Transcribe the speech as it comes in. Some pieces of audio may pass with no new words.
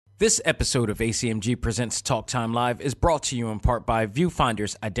This episode of A.C.M.G. Presents Talk Time Live is brought to you in part by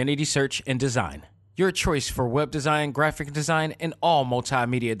Viewfinder's Identity Search and Design. Your choice for web design, graphic design, and all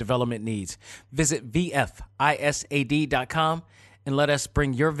multimedia development needs. Visit VFISAD.com and let us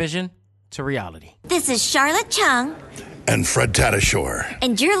bring your vision to reality. This is Charlotte Chung. And Fred Tatasciore.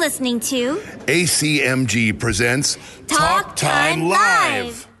 And you're listening to A.C.M.G. presents Talk Time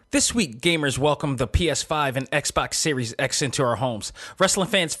Live. This week, gamers welcome the PS5 and Xbox Series X into our homes. Wrestling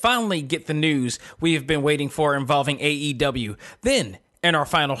fans finally get the news we have been waiting for involving AEW. Then, in our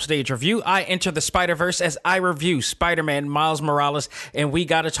final stage review, I enter the Spider-Verse as I review Spider-Man Miles Morales, and we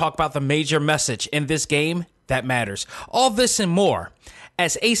got to talk about the major message in this game that matters. All this and more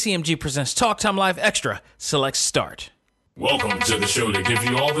as ACMG presents Talk Time Live Extra. Select Start. Welcome to the show to give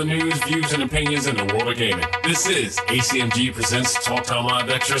you all the news, views, and opinions in the world of gaming. This is ACMG Presents Talk Time Live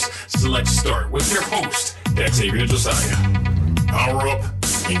Extras. Select Start with your host, X.Wrestling Josiah. Power up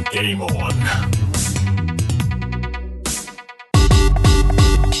and game on.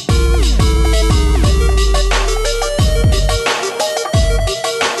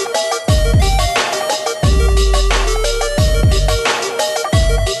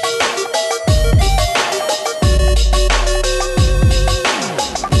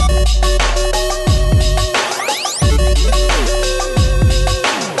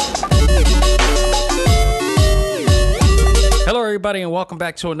 Everybody, and welcome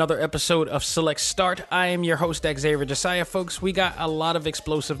back to another episode of Select Start. I am your host, X.Wrestling Josiah. Folks, we got a lot of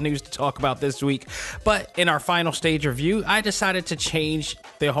explosive news to talk about this week, but in our final stage review, I decided to change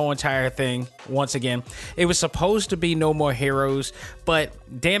the whole entire thing once again. It was supposed to be No More Heroes, but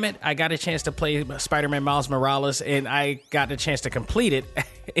damn it, I got a chance to play Spider-Man Miles Morales, and I got a chance to complete it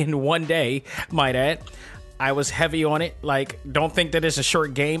in one day, might add. I was heavy on it. Like, don't think that it's a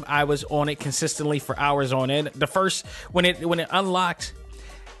short game. I was on it consistently for hours on end. The first, when it unlocked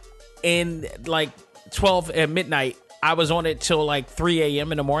in like 12 at midnight, I was on it till like 3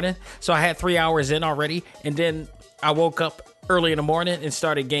 a.m. in the morning. So I had 3 hours in already. And then I woke up early in the morning and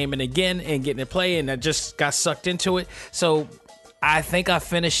started gaming again and getting to play. And I just got sucked into it. So I think I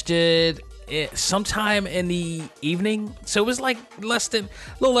finished it sometime in the evening. So it was like a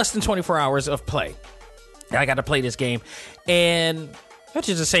little less than 24 hours of play. I got to play this game, and which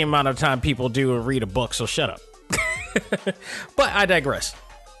is the same amount of time people do to read a book, so shut up. But I digress.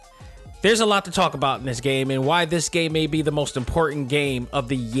 There's a lot to talk about in this game, and why this game may be the most important game of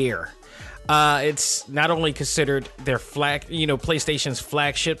the year. It's not only considered their PlayStation's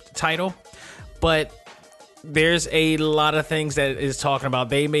flagship title, but there's a lot of things that is talking about.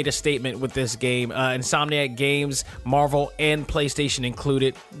 They made a statement with this game. Insomniac Games, Marvel, and PlayStation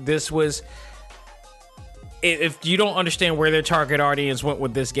included. This was... If you don't understand where their target audience went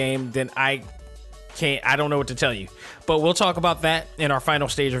with this game, then I don't know what to tell you. But we'll talk about that in our final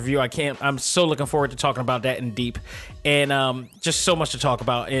stage review. I'm so looking forward to talking about that in deep. And just so much to talk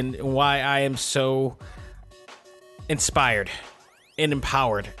about and why I am so inspired and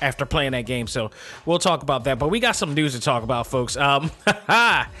empowered after playing that game. So we'll talk about that. But we got some news to talk about, folks. First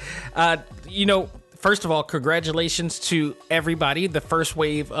of all, congratulations to everybody, the first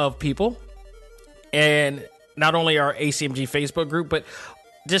wave of people. And not only our ACMG Facebook group, but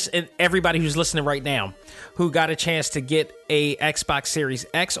just everybody who's listening right now who got a chance to get a Xbox Series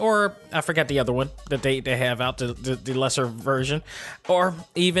X, or I forgot the other one that they have out, the lesser version, or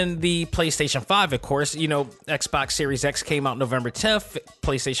even the PlayStation 5, of course. You know, Xbox Series X came out November 10th.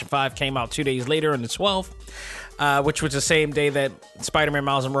 PlayStation 5 came out 2 days later on the 12th, which was the same day that Spider-Man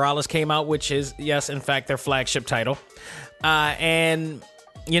Miles Morales came out, which is, yes, in fact, their flagship title. And...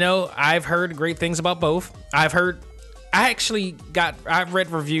 you know, I've heard great things about both. I've read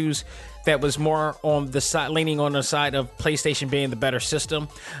reviews that was more on the side, leaning on the side of PlayStation being the better system,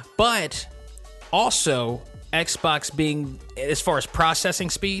 but also Xbox being, as far as processing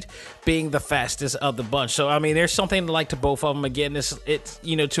speed, being the fastest of the bunch. So, I mean, there's something to like to both of them. Again, it's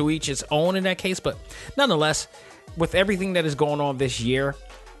to each its own in that case, but nonetheless, with everything that is going on this year,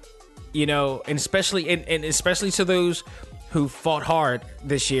 you know, and especially to those who fought hard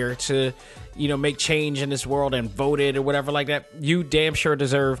this year to, make change in this world and voted or whatever like that, you damn sure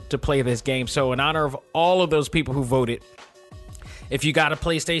deserve to play this game. So in honor of all of those people who voted, if you got a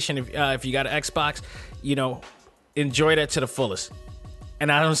PlayStation, if you got an Xbox, enjoy that to the fullest. And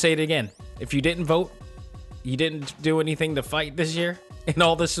I don't say it again. If you didn't vote, you didn't do anything to fight this year and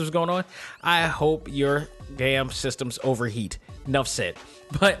all this was going on, I hope your damn systems overheat. Enough said.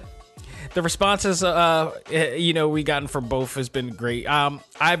 But... the responses, we gotten from both has been great.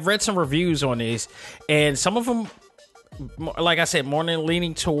 I've read some reviews on these, and some of them, like I said, more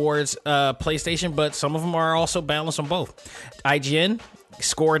leaning towards PlayStation, but some of them are also balanced on both. IGN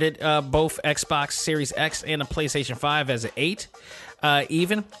scored it both Xbox Series X and the PlayStation 5 as an 8.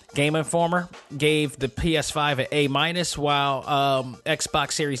 Even Game Informer gave the PS5 an A-, while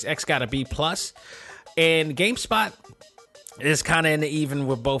Xbox Series X got a B+. And GameSpot is kind of in the even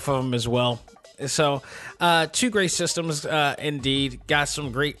with both of them as well. So, two great systems, indeed. Got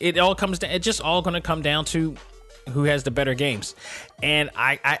some great. It all comes down. It's just all going to come down to who has the better games. And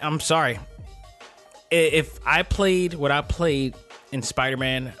I'm sorry, if I played what I played in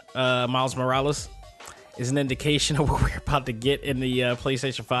Spider-Man, Miles Morales, is an indication of what we're about to get in the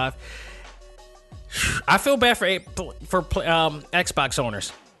PlayStation 5. I feel bad for Xbox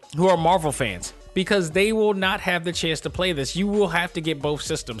owners who are Marvel fans, because they will not have the chance to play this. You will have to get both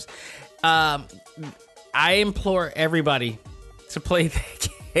systems. I implore everybody to play that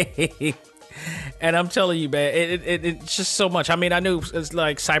game. And I'm telling you, man, it's just so much. I mean, I knew it's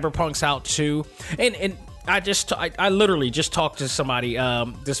like Cyberpunk's out too. And I literally just talked to somebody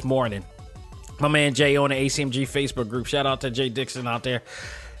this morning. My man Jay on the A.C.M.G. Facebook group. Shout out to Jay Dixon out there,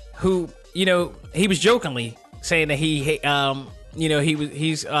 who, he was jokingly saying that he's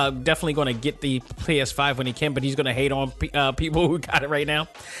definitely going to get the PS5 when he can, but he's going to hate on people who got it right now.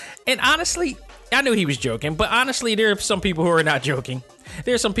 And honestly, I knew he was joking, but honestly, there are some people who are not joking.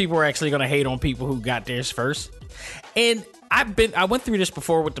 There are some people who are actually going to hate on people who got theirs first. And I went through this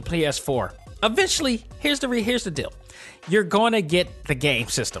before with the PS4. Eventually, here's the deal. You're going to get the game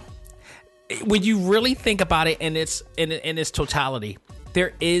system. When you really think about it in its totality,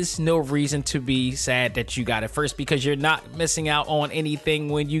 there is no reason to be sad that you got it first, because you're not missing out on anything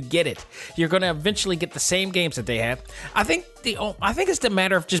when you get it. You're going to eventually get the same games that they have. I think it's the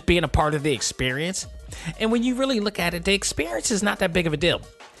matter of just being a part of the experience. And when you really look at it, the experience is not that big of a deal,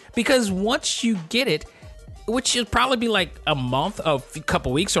 because once you get it, which should probably be like a month, a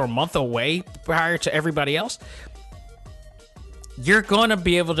couple weeks, or a month away prior to everybody else, you're going to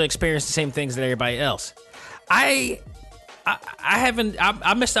be able to experience the same things that everybody else. I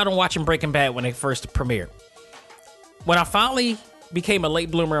missed out on watching Breaking Bad when it first premiered. When I finally became a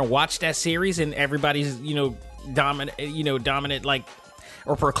late bloomer and watched that series, and everybody's, dominant, like,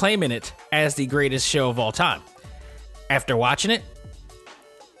 or proclaiming it as the greatest show of all time. After watching it,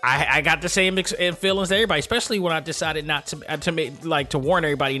 I got the same feelings as everybody, especially when I decided not to warn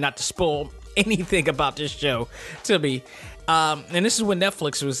everybody not to spoil anything about this show to me. And this is when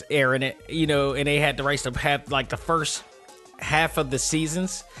Netflix was airing it, and they had the rights to have like the first half of the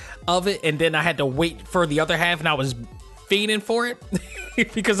seasons of it, and then I had to wait for the other half, and I was fiending for it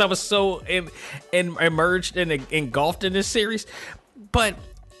because I was so immersed and engulfed in this series. But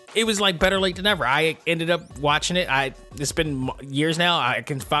it was like better late than never. I ended up watching it. It's been years now. I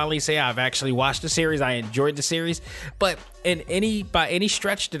can finally say I've actually watched the series. I enjoyed the series. But by any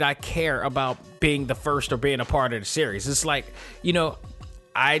stretch did I care about being the first or being a part of the series. It's like,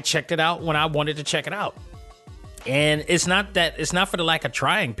 I checked it out when I wanted to check it out. And it's not for the lack of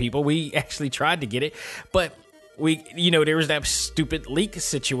trying, people. We actually tried to get it, but there was that stupid leak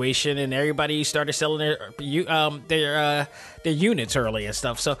situation, and everybody started selling their units early and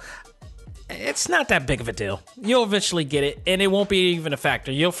stuff. So it's not that big of a deal. You'll eventually get it, and it won't be even a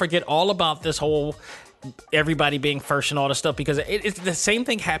factor. You'll forget all about this whole everybody being first and all this stuff, because it's the same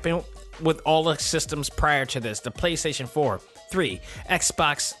thing happened with all the systems prior to this: the PlayStation 4, 3,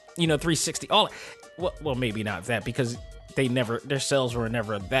 Xbox, 360, all. Well, maybe not that, because their sales were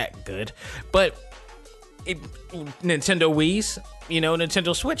never that good, but. Nintendo Wii's,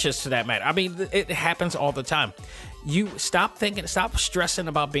 Nintendo Switches, to that matter. I mean, it happens all the time. You stop stressing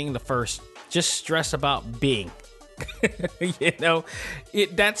about being the first. Just stress about being.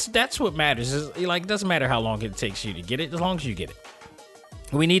 That's what matters. It doesn't matter how long it takes you to get it, as long as you get it.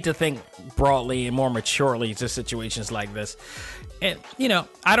 We need to think broadly and more maturely to situations like this. And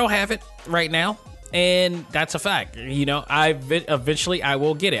I don't have it right now. And that's a fact. Eventually I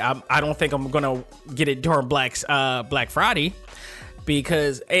will get it. I don't think I'm gonna get it during Black Friday,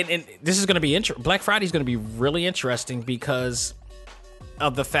 because and this is gonna be Black Friday is gonna be really interesting because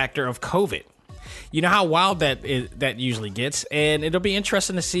of the factor of COVID. You know how wild that usually gets, and it'll be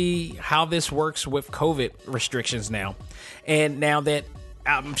interesting to see how this works with COVID restrictions now. And now that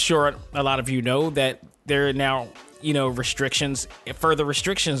I'm sure a lot of you know that there are now further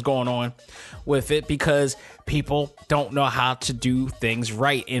restrictions going on with it, because people don't know how to do things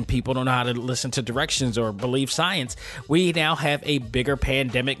right, and people don't know how to listen to directions or believe science. We now have a bigger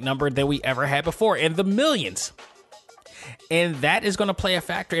pandemic number than we ever had before, in the millions. And that is going to play a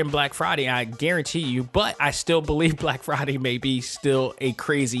factor in Black Friday, I guarantee you. But I still believe Black Friday may be still a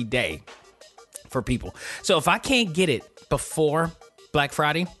crazy day for people. So if I can't get it before Black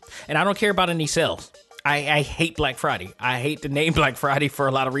Friday, and I don't care about any sales, I hate Black Friday. I hate the name Black Friday for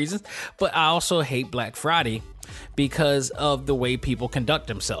a lot of reasons, but I also hate Black Friday because of the way people conduct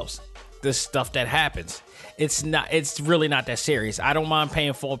themselves. The stuff that happens. It's really not that serious. I don't mind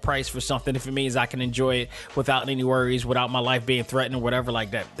paying full price for something if it means I can enjoy it without any worries, without my life being threatened or whatever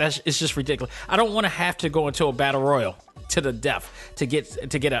like that. It's just ridiculous. I don't want to have to go into a battle royal to the death to get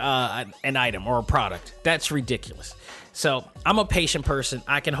an item or a product. That's ridiculous. So I'm a patient person.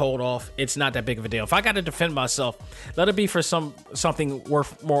 I can hold off. It's not that big of a deal. If I got to defend myself, let it be for something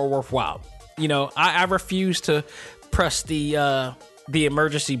more worthwhile. You know, I refuse to press the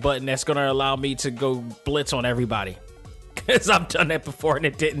emergency button that's going to allow me to go blitz on everybody, because I've done that before and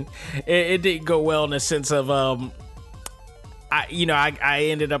it didn't go well, in the sense of I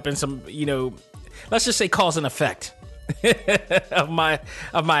ended up in some, let's just say cause and effect of my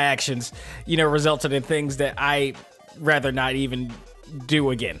actions, resulted in things that I rather not even do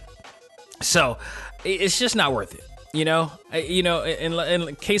again. So it's just not worth it.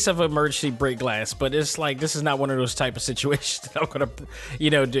 In case of emergency, break glass, but it's like, this is not one of those type of situations that I'm gonna,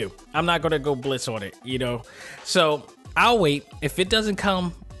 do. I'm not gonna go blitz on it, So I'll wait. If it doesn't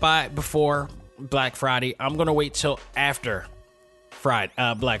come by before Black Friday, I'm gonna wait till after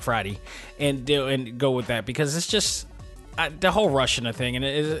Black Friday, and go with that, because it's just the whole Russian thing, and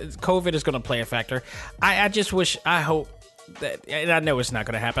COVID is gonna play a factor. I hope that, and I know it's not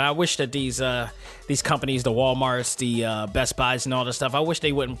going to happen. I wish that these companies, the Walmarts, the Best Buys, and all this stuff, I wish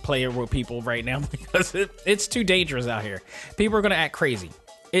they wouldn't play it with people right now, because it's too dangerous out here. People are going to act crazy.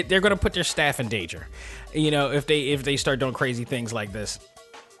 They're going to put their staff in danger, if they start doing crazy things like this.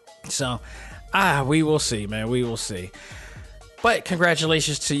 So, we will see, man. We will see. But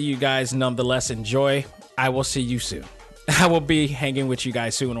congratulations to you guys, nonetheless. Enjoy. I will see you soon. I will be hanging with you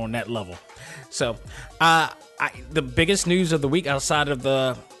guys soon on that level. So, the biggest news of the week, outside of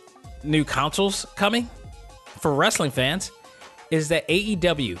the new consoles coming for wrestling fans, is that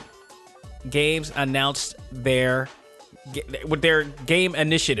AEW Games announced their game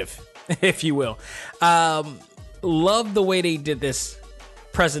initiative, if you will. Love the way they did this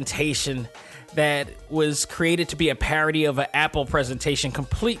presentation that was created to be a parody of an Apple presentation,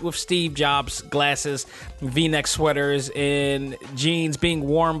 complete with Steve Jobs glasses, V-neck sweaters, and jeans being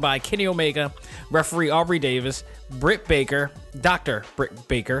worn by Kenny Omega, referee Aubrey Davis, Britt Baker, Dr. Britt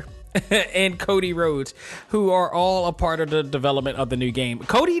Baker, and Cody Rhodes, who are all a part of the development of the new game.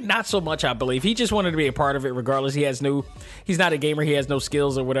 Cody, not so much, I believe. He just wanted to be a part of it regardless. He's not a gamer. He has no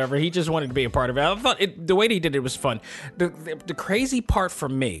skills or whatever. He just wanted to be a part of it. I thought the way they did it was fun. The crazy part for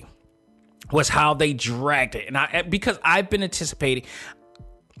me was how they dragged it. And because I've been anticipating,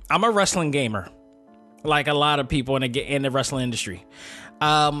 I'm a wrestling gamer, like a lot of people in the wrestling industry.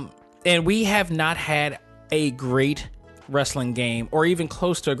 And we have not had a great wrestling game, or even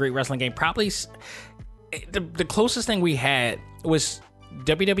close to a great wrestling game. Probably the closest thing we had was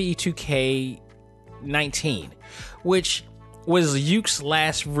WWE 2K19, which was Yuke's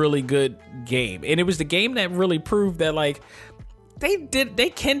last really good game. And it was the game that really proved that, like,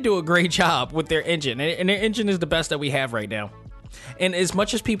 they can do a great job with their engine, and their engine is the best that we have right now. And as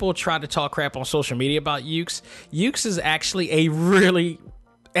much as people try to talk crap on social media about Yuke's is actually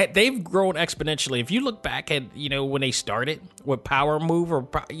they've grown exponentially. If you look back at, when they started with Power Move,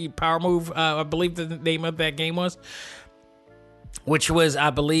 I believe the name of that game was, which was,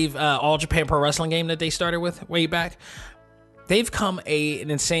 I believe, All Japan Pro Wrestling game that they started with way back. They've come an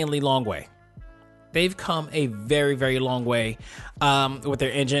insanely long way. They've come a very, very long way with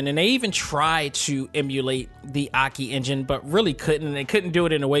their engine, and they even tried to emulate the Aki engine, but really couldn't. And they couldn't do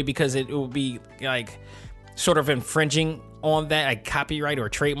it in a way because it would be like sort of infringing on that, like copyright or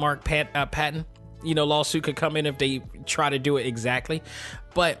trademark patent. Lawsuit could come in if they try to do it exactly.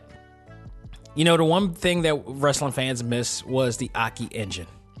 But the one thing that wrestling fans miss was the Aki engine.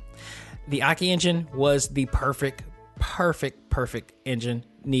 The Aki engine was the perfect engine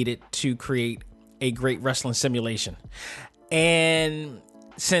needed to create a great wrestling simulation. And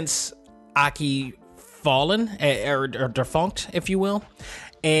since Aki fallen, or defunct, if you will,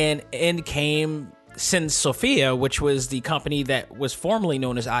 and in came Sin Sophia, which was the company that was formerly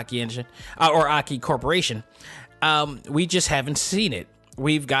known as Aki Engine, or Aki Corporation, we just haven't seen it.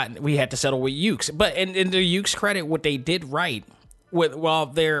 We had to settle with Yuke's. But in the Yuke's credit, what they did right, while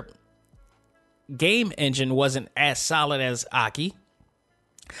their game engine wasn't as solid as Aki,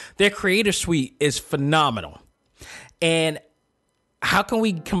 their creator suite is phenomenal. And how can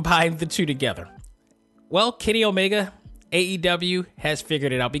we combine the two together? Well, Kenny Omega, AEW has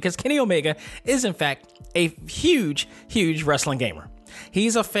figured it out, because Kenny Omega is in fact a huge wrestling gamer.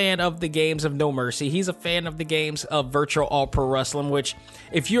 He's a fan of the games of No Mercy. He's a fan of the games of Virtual All Pro Wrestling, which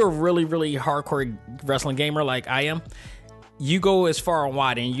if you're a really, really hardcore wrestling gamer like I am, you go as far and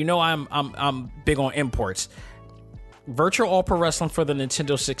wide, and you know I'm big on imports. Virtual All Pro Wrestling for the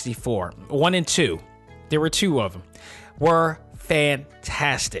Nintendo 64, 1 and 2, there were 2 of them, were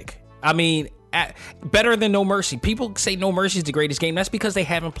fantastic. I mean, better than No Mercy. People say No Mercy is the greatest game. That's because they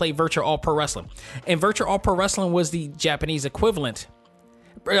haven't played Virtual All Pro Wrestling. And Virtual All Pro Wrestling was the Japanese equivalent.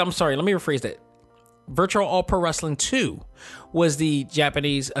 I'm sorry, let me rephrase that. Virtual All Pro Wrestling 2 was the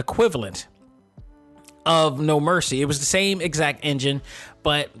Japanese equivalent of No Mercy. It was the same exact engine,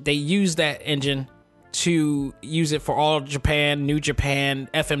 but they used that engine to use it for All Japan, New Japan,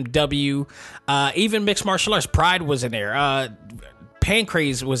 FMW, even mixed martial arts. Pride was in there.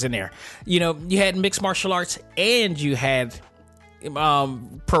 Pancrase was in there. You know, you had mixed martial arts and you had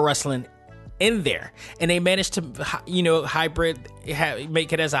pro wrestling in there, and they managed to, you know,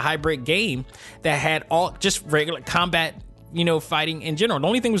 make it as a hybrid game that had all just regular combat, you know, fighting in general. The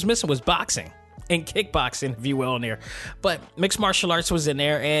only thing was missing was boxing and kickboxing, if you will, in there. But mixed martial arts was in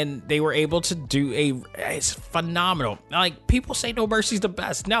there, and they were able to do it's phenomenal. Like, people say No Mercy's the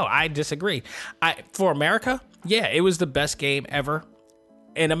best. No, I disagree. For America, yeah, it was the best game ever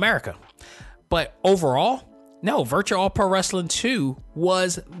in America. But overall, no, Virtual All Pro Wrestling 2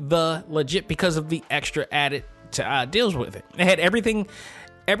 was the legit because of the extra added to deals with it. It had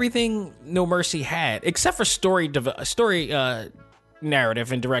everything No Mercy had, except for story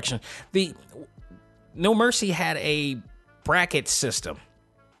narrative and direction. The No Mercy had a bracket system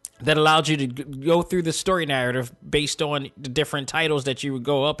that allowed you to go through the story narrative based on the different titles that you would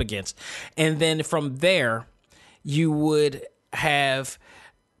go up against. And then from there, you would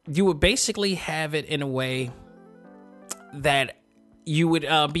basically have it in a way that you would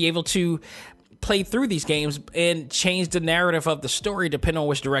be able to play through these games and change the narrative of the story depending on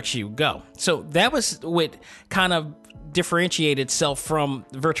which direction you go. So that was what kind of differentiated itself from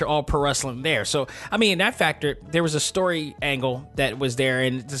Virtual All Pro Wrestling there. So, I mean, in that factor, there was a story angle that was there,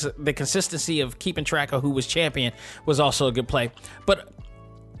 and the consistency of keeping track of who was champion was also a good play. But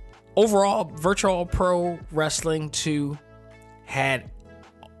overall, Virtual All Pro Wrestling 2 had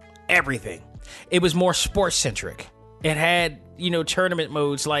everything. It was more sports centric. It had, you know, tournament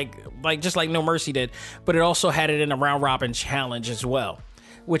modes like just like No Mercy did, but it also had it in a round robin challenge as well,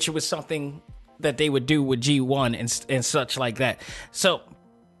 which was something that they would do with G1 and such like that. So,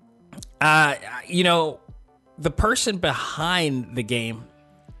 you know, the person behind the game,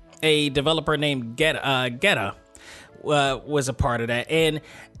 a developer named Geta, was a part of that. And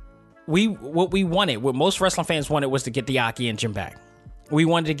what most wrestling fans wanted was to get the Aki engine back. We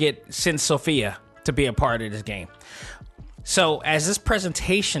wanted to get Sin Sophia to be a part of this game. So as this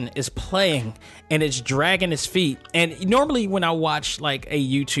presentation is playing and it's dragging its feet, and normally when I watch like a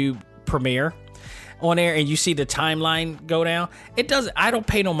YouTube premiere on air and you see the timeline go down, I don't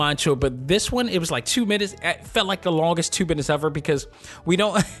pay no mind to it, but this one, it was like 2 minutes. It felt like the longest 2 minutes ever because we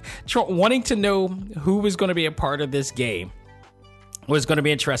don't wanting to know who was going to be a part of this game was going to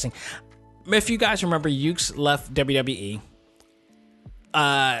be interesting. If you guys remember, Yuke's left WWE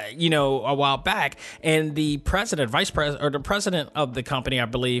you know, a while back, and the vice president, or the president of the company, I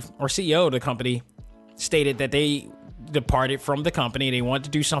believe, or CEO of the company, stated that they departed from the company. They wanted to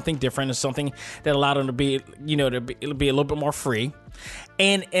do something different and something that allowed them to be, you know, to be a little bit more free.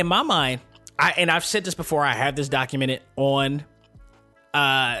 And in my mind, I've said this before, I have this documented on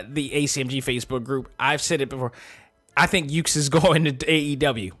the A.C.M.G. Facebook group. I've said it before. I think Ukes is going to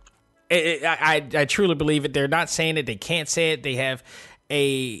AEW. I truly believe it. They're not saying it. They can't say it. They have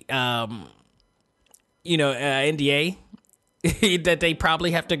a NDA that they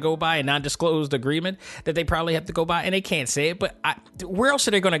probably have to go by, a non-disclosed agreement that they probably have to go by, and they can't say it. But where else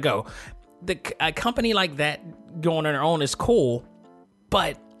are they going to go? A company like that going on their own is cool,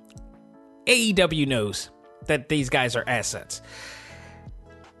 but AEW knows that these guys are assets.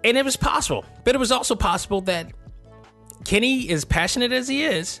 And it was possible, but it was also possible that Kenny, as passionate as he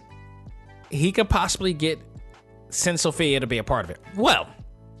is, he could possibly get Sin Sophia to be a part of it. Well,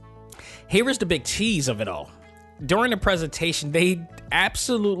 here is the big tease of it all. During the presentation, they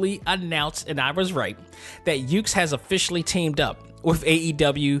absolutely announced, and I was right, that Ukes has officially teamed up with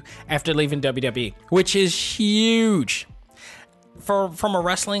AEW after leaving WWE, which is huge. From a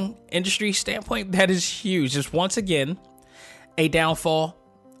wrestling industry standpoint, that is huge. It's once again a downfall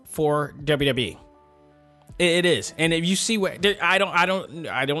for WWE. It is, and if you see what I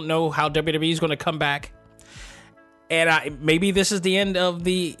don't know how WWE is going to come back. And maybe this is the end of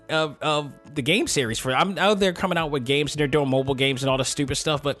the game series for. I know they're coming out with games and they're doing mobile games and all the stupid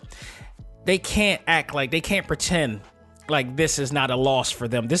stuff, but they can't pretend like this is not a loss for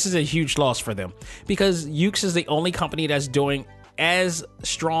them. This is a huge loss for them because Yuke's is the only company that's doing as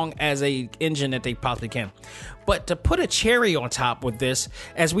strong as a engine that they possibly can. But to put a cherry on top with this,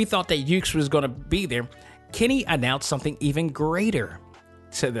 as we thought that Yuke's was going to be there, Kenny announced something even greater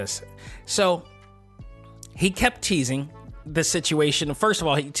to this. So he kept teasing the situation. First of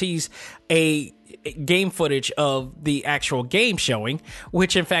all, he teased a game footage of the actual game showing,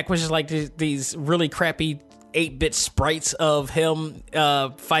 which in fact was just like these really crappy 8-bit sprites of him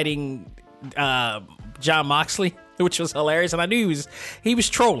fighting John Moxley, which was hilarious. And I knew he was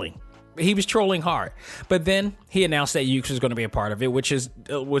trolling. He was trolling hard. But then he announced that Yuke's was going to be a part of it, which is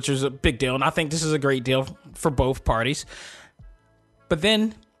a big deal. And I think this is a great deal for both parties. But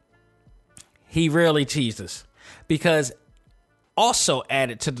then he rarely teased us, because also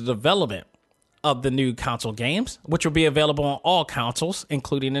added to the development of the new console games, which will be available on all consoles,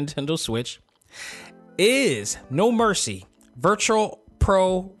 including Nintendo Switch, is No Mercy Virtual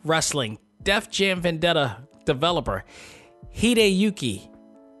Pro Wrestling Def Jam Vendetta developer Hideyuki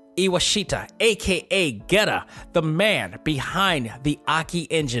Iwashita, aka Geta, the man behind the Aki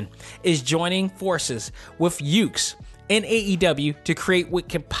engine, is joining forces with Yuke's and AEW to create what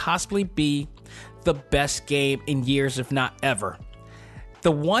can possibly be the best game in years, if not ever.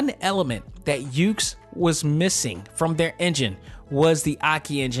 The one element that Yuke's was missing from their engine was the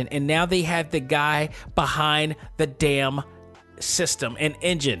Aki engine, and now they have the guy behind the damn system and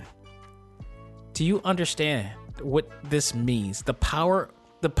engine. Do you understand what this means? The power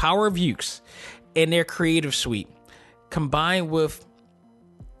of Yuke's and their creative suite, combined with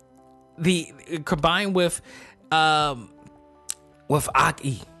the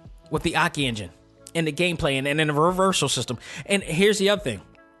Aki, with the Aki engine and the gameplay and then the reversal system. And here's the other thing.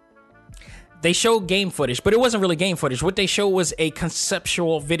 They showed game footage, but it wasn't really game footage. What they showed was a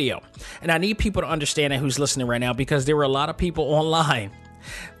conceptual video. And I need people to understand that who's listening right now, because there were a lot of people online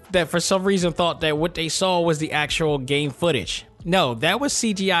that for some reason thought that what they saw was the actual game footage. No, that was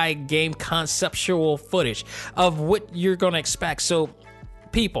CGI game conceptual footage of what you're going to expect. So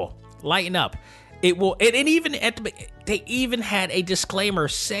people, lighten up. It will, and even they even had a disclaimer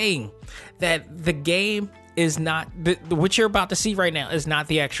saying that the game is not what you're about to see right now is not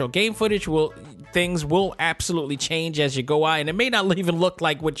the actual game footage. Things will absolutely change as you go on, and it may not even look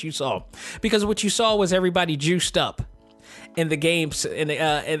like what you saw, because what you saw was everybody juiced up in the games in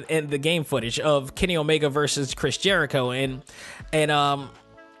the game footage of Kenny Omega versus Chris Jericho, and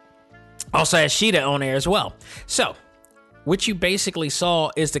also has Sheeta on there as well. So what you basically saw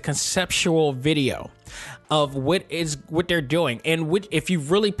is the conceptual video of what they're doing, and if you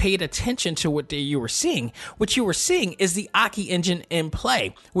really paid attention to what you were seeing is the Aki engine in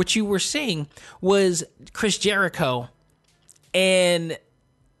play. What you were seeing was Chris Jericho and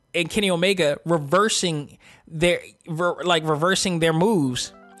Kenny Omega reversing their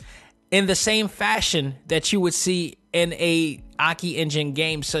moves in the same fashion that you would see in a Aki engine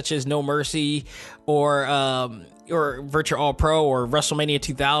game such as No Mercy or Virtual All Pro or WrestleMania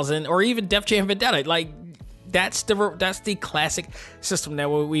 2000 or even Def Jam Vendetta. Like that's the classic system that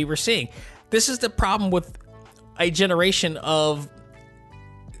we were seeing. This is the problem with a generation of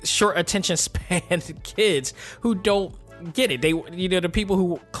short attention span kids who don't get it. The people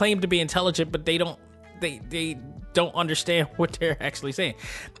who claim to be intelligent, but they don't understand what they're actually saying.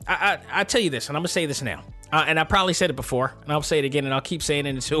 I tell you this, and I'm gonna say this now, and I probably said it before, and I'll say it again, and I'll keep saying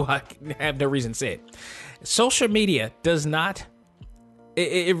it until I have no reason to say it. Social media does not,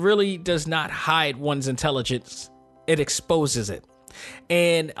 it really does not hide one's intelligence. It exposes it.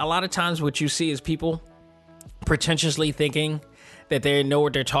 And a lot of times what you see is people pretentiously thinking that they know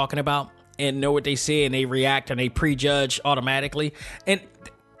what they're talking about and know what they see, and they react and they prejudge automatically. And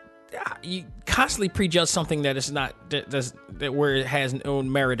you constantly prejudge something that is not, where it has no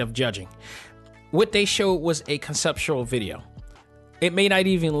merit of judging. What they showed was a conceptual video. It may not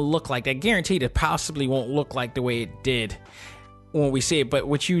even look like that. Guaranteed it possibly won't look like the way it did when we see it. But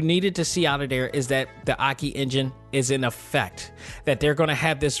what you needed to see out of there is that the Aki engine is in effect. That they're going to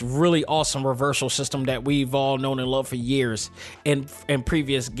have this really awesome reversal system that we've all known and loved for years in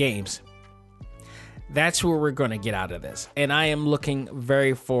previous games. That's where we're going to get out of this. And I am looking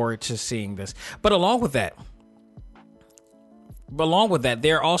very forward to seeing this. But along with that,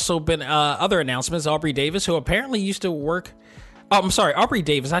 there also been other announcements. Aubrey Davis, who apparently used to work... Oh, I'm sorry, Aubrey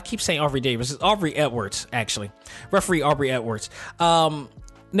Davis. I keep saying Aubrey Davis. It's Aubrey Edwards, actually. Referee Aubrey Edwards. No,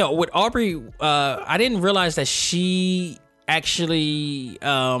 with Aubrey, I didn't realize that she actually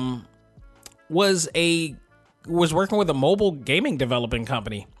was working with a mobile gaming developing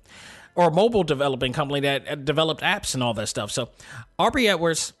company, or a mobile developing company that developed apps and all that stuff. So Aubrey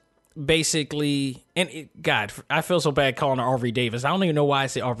Edwards basically, God, I feel so bad calling her Aubrey Davis. I don't even know why I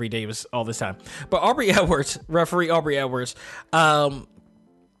say Aubrey Davis all this time. But Aubrey Edwards, referee Aubrey Edwards,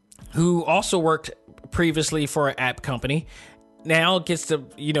 who also worked previously for an app company, now gets to,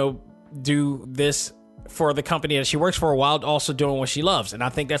 do this for the company that she works for while also doing what she loves. And I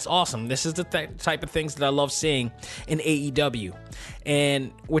think that's awesome. This is the type of things that I love seeing in AEW.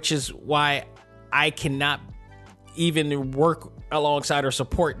 And which is why I cannot even work alongside or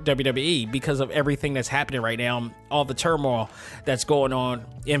support WWE because of everything that's happening right now, all the turmoil that's going on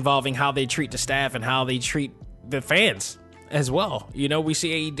involving how they treat the staff and how they treat the fans as well. We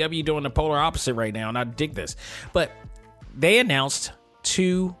see AEW doing the polar opposite right now, and I dig this. But they announced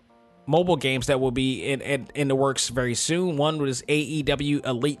 2 mobile games that will be in the works very soon. One was AEW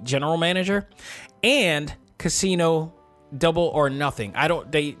Elite General Manager and Casino Double or Nothing.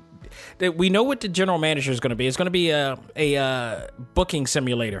 We know what the general manager is going to be. It's going to be a booking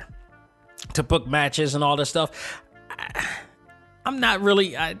simulator to book matches and all this stuff. I'm not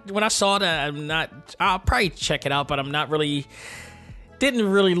really. When I saw that, I'll probably check it out, but didn't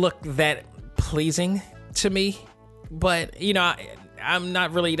really look that pleasing to me. But I'm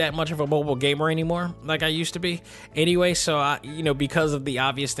not really that much of a mobile gamer anymore, like I used to be. Anyway, so because of the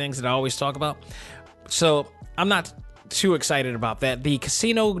obvious things that I always talk about, so I'm not too excited about that. The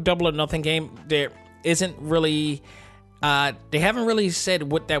Casino Double or Nothing game, there isn't really they haven't really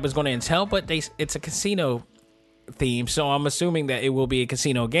said what that was going to entail, but it's a casino theme, so I'm assuming that it will be a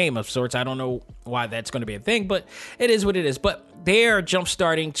casino game of sorts. I don't know why that's going to be a thing, but it is what it is. But they are jump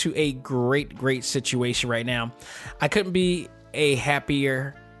starting to a great situation right now. I couldn't be a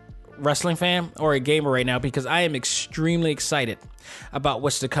happier wrestling fan or a gamer right now because I am extremely excited about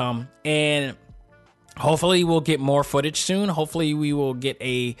what's to come. And hopefully we'll get more footage soon. Hopefully we will get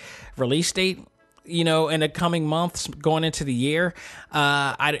a release date, in the coming months going into the year.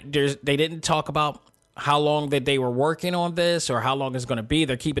 They didn't talk about how long that they were working on this or how long it's going to be.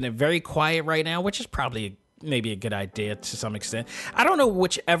 They're keeping it very quiet right now, which is probably maybe a good idea to some extent. I don't know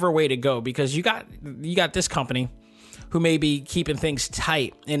whichever way to go because you got this company who may be keeping things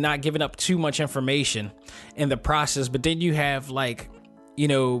tight and not giving up too much information in the process. But then you have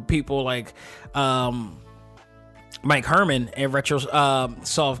people like Mike Herman and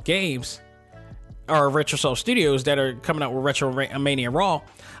Retrosoft Games or Retrosoft Studios that are coming out with Retromania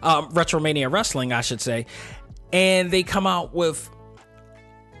Wrestling, I should say. And they come out with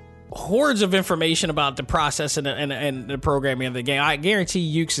hordes of information about the process and the programming of the game. I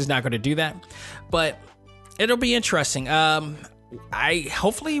guarantee Ukes is not going to do that, but it'll be interesting.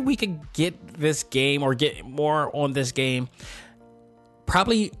 Hopefully we could get this game or get more on this game.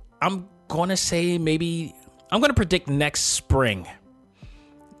 Probably, I'm going to predict next spring.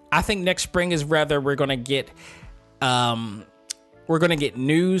 I think next spring is rather we're going to get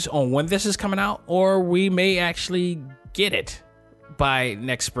news on when this is coming out, or we may actually get it by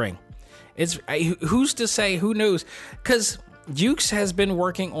next spring. Who's to say? Who knows? Because Ukes has been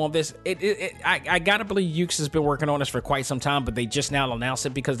working on this. I gotta believe Ukes has been working on this for quite some time, but they just now announced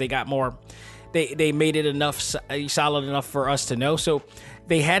it because they got more. They made it solid enough for us to know. So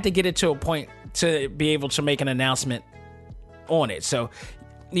they had to get it to a point to be able to make an announcement on it. So,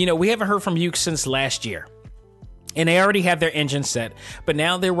 we haven't heard from Ukes since last year. And they already had their engine set. But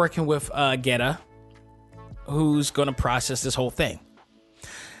now they're working with Geta, who's going to process this whole thing.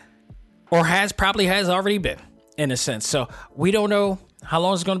 Or probably has already been, in a sense. So we don't know how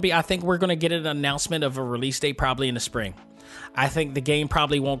long it's going to be. I think we're going to get an announcement of a release date probably in the spring. I think the game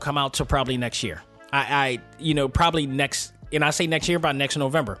probably won't come out till probably next year. Probably next, and I say next year by next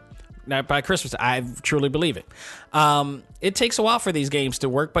November. Not by Christmas. I truly believe it. It takes a while for these games to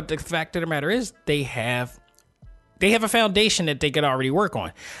work, but the fact of the matter is they have a foundation that they could already work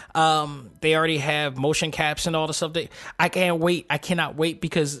on. They already have motion caps and all the stuff. I can't wait. I cannot wait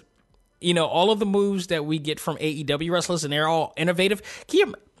because, all of the moves that we get from AEW wrestlers, and they're all innovative.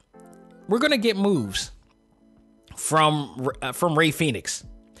 We're going to get moves from Ray Phoenix.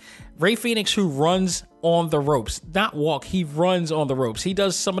 Ray Phoenix, who runs on the ropes, not walk, he runs on the ropes. He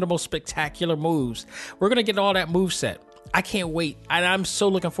does some of the most spectacular moves. We're going to get all that move set. I can't wait. And I'm so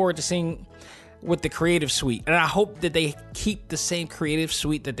looking forward to seeing with the creative suite. And I hope that they keep the same creative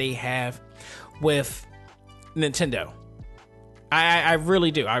suite that they have with Nintendo. I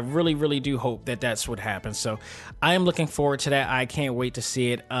really do. I really, really do hope that that's what happens. So I am looking forward to that. I can't wait to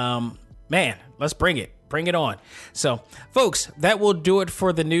see it. Man, let's bring it. Bring it on. So, folks, that will do it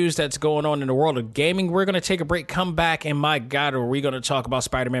for the news that's going on in the world of gaming. We're going to take a break, come back, and my God, are we going to talk about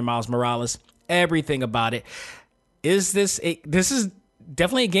Spider-Man Miles Morales, everything about it. This is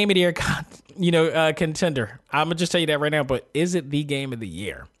definitely a game of the year, contender. I'm going to just tell you that right now, but is it the game of the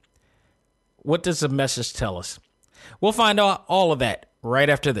year? What does the message tell us? We'll find out all of that right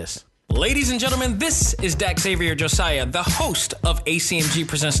after this. Ladies and gentlemen, this is Xavier Josiah, the host of A.C.M.G.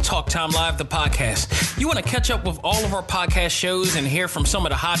 Presents Talk Time Live, the podcast. You want to catch up with all of our podcast shows and hear from some of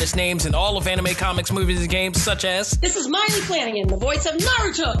the hottest names in all of anime, comics, movies, and games, such as... This is Miley Flanagan, the voice of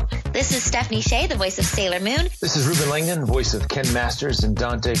Naruto. This is Stephanie Shea, the voice of Sailor Moon. This is Ruben Langdon, voice of Ken Masters and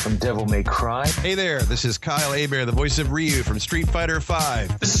Dante from Devil May Cry. Hey there, this is Kyle Hebert, the voice of Ryu from Street Fighter V.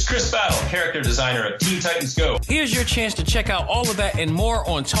 This is Chris Battle, character designer of Teen Titans Go. Here's your chance to check out all of that and more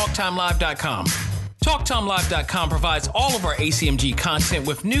on TalkTimeLive.com. TalkTimeLive.com provides all of our ACMG content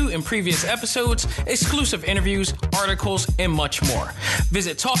with new and previous episodes, exclusive interviews, articles, and much more.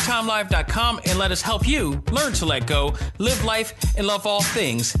 Visit TalkTimeLive.com and let us help you learn to let go, live life, and love all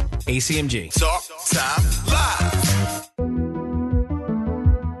things ACMG. Talk Time Live.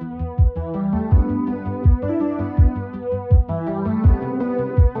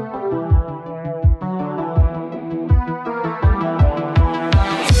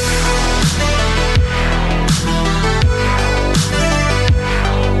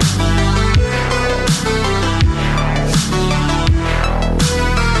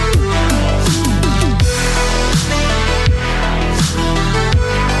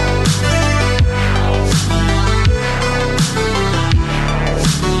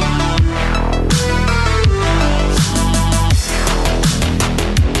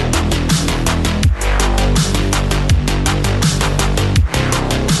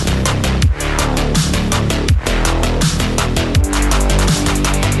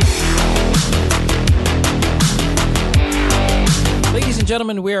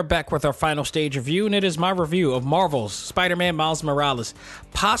 Gentlemen, we are back with our final stage review, and it is my review of Marvel's Spider-Man Miles Morales.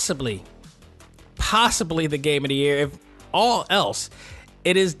 Possibly the game of the year. If all else,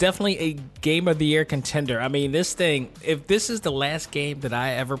 it is definitely a game of the year contender. I mean, this thing, if this is the last game that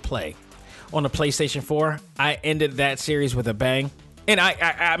I ever play on the PlayStation 4, I ended that series with a bang. And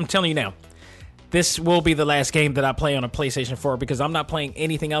I'm telling you now, this will be the last game that I play on a PlayStation 4 because I'm not playing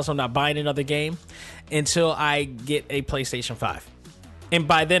anything else. I'm not buying another game until I get a PlayStation 5. And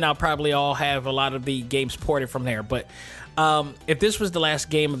by then, I'll probably all have a lot of the games ported from there. But if this was the last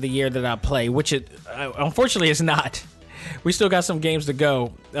game of the year that I play, which it unfortunately is not, we still got some games to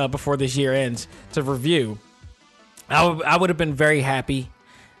go before this year ends to review. I would have been very happy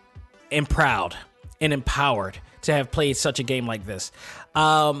and proud and empowered to have played such a game like this.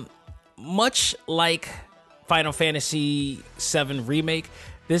 Much like Final Fantasy VII Remake,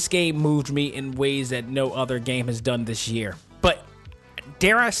 this game moved me in ways that no other game has done this year. But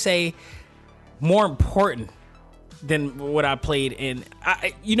dare I say, more important than what I played in.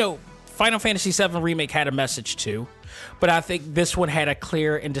 Final Fantasy VII Remake had a message too, but I think this one had a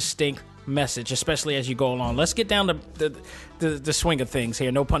clear and distinct message, especially as you go along. Let's get down to the swing of things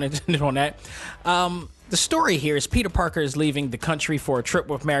here. No pun intended on that. The story here is Peter Parker is leaving the country for a trip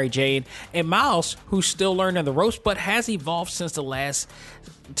with Mary Jane, and Miles, who's still learning the ropes but has evolved since the last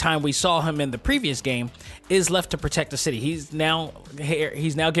time we saw him in the previous game, is left to protect the city. He's now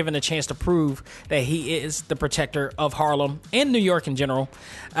given a chance to prove that he is the protector of Harlem and New York in general,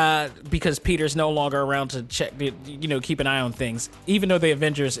 because Peter's no longer around to check, keep an eye on things, even though the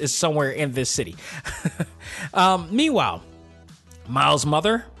Avengers is somewhere in this city. Meanwhile, Miles'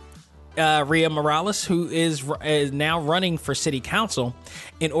 mother, Rhea Morales, who is now running for city council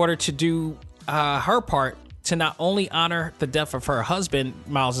in order to do her part to not only honor the death of her husband,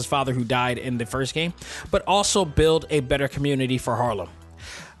 Miles' father, who died in the first game, but also build a better community for Harlem.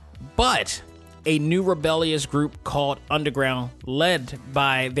 But a new rebellious group called Underground, led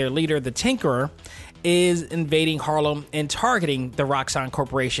by their leader, the Tinkerer, is invading Harlem and targeting the Roxxon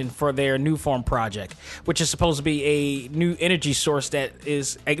Corporation for their new form project, which is supposed to be a new energy source that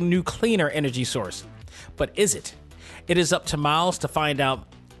is a new, cleaner energy source. But is it? It is up to Miles to find out,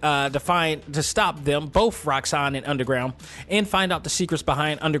 to stop them, both Roxxon and Underground, and find out the secrets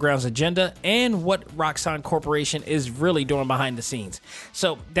behind Underground's agenda and what Roxxon Corporation is really doing behind the scenes.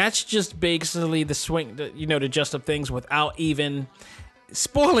 So that's just basically the swing, the gist of things without even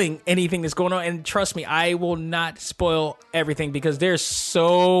spoiling anything that's going on. And trust me, I will not spoil everything because there's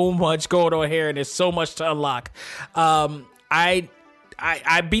so much going on here and there's so much to unlock. I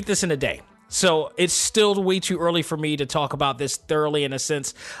beat this in a day, so it's still way too early for me to talk about this thoroughly in a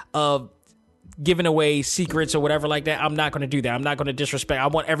sense of giving away secrets or whatever like that. I'm not going to do that. I'm not going to disrespect. I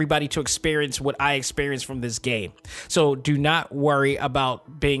want everybody to experience what I experienced from this game. So do not worry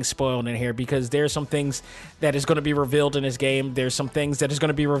about being spoiled in here because there's some things that is going to be revealed in this game. There's some things that is going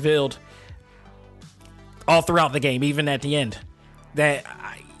to be revealed all throughout the game, even at the end, that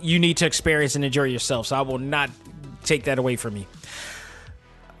you need to experience and enjoy yourself. So I will not take that away from you.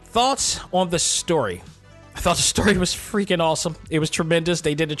 Thoughts on the story? I thought the story was freaking awesome. It was tremendous.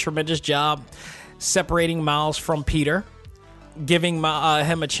 They did a tremendous job separating Miles from Peter, giving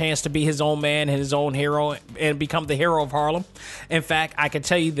him a chance to be his own man and his own hero and become the hero of Harlem. In fact, I can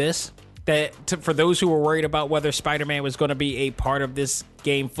tell you this, for those who were worried about whether Spider-Man was going to be a part of this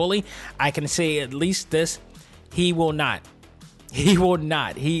game fully, I can say at least this, he will not. He will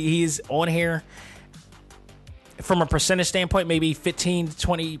not. He's on here from a percentage standpoint, maybe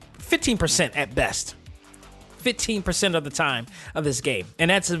 15% at best. 15% of the time of this game.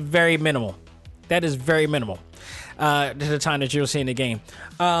 And that's very minimal. That is very minimal to the time that you'll see in the game.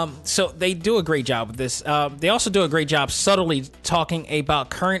 So they do a great job with this. They also do a great job subtly talking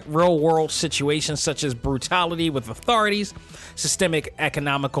about current real-world situations such as brutality with authorities, systemic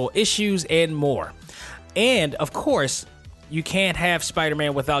economical issues, and more. And, of course, you can't have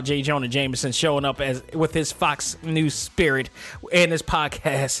Spider-Man without J. Jonah Jameson showing up with his Fox News spirit and his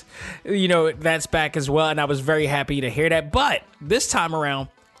podcast. You know, that's back as well, and I was very happy to hear that. But this time around,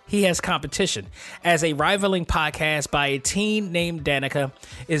 he has competition, as a rivaling podcast by a teen named Danica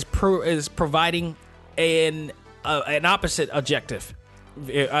is providing an opposite objective,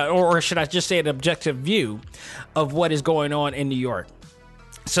 or should I just say an objective view of what is going on in New York.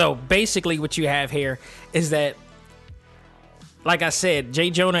 So basically what you have here is that, like I said, J.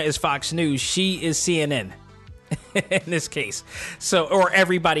 Jonah is Fox News. She is CNN in this case. So, or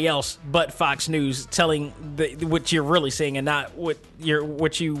everybody else but Fox News telling what you're really seeing and not what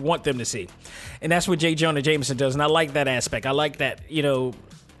you want them to see. And that's what J. Jonah Jameson does. And I like that aspect. I like that, you know,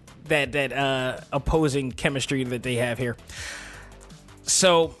 that opposing chemistry that they have here.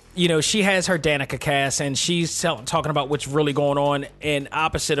 So, you know, she has her Danica cast, and she's talking about what's really going on, and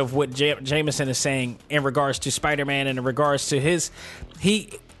opposite of what Jameson is saying in regards to Spider-Man and in regards to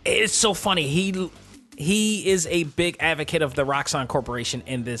it's so funny. He is a big advocate of the Roxxon Corporation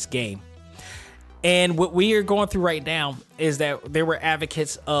in this game. And what we are going through right now is that they were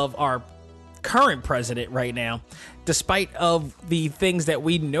advocates of our current president right now, despite of the things that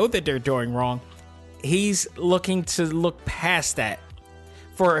we know that they're doing wrong. He's looking to look past that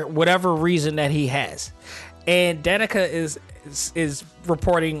for whatever reason that he has. And Danica is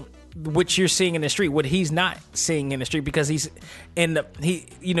reporting what you're seeing in the street, what he's not seeing in the street, because he's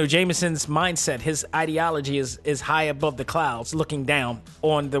Jameson's mindset, his ideology is high above the clouds, looking down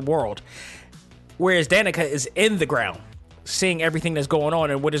on the world. Whereas Danica is in the ground, seeing everything that's going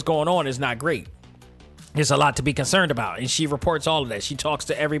on, and what is going on is not great. There's a lot to be concerned about, and she reports all of that. She talks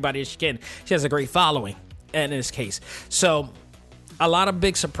to everybody she can. She has a great following in this case. So a lot of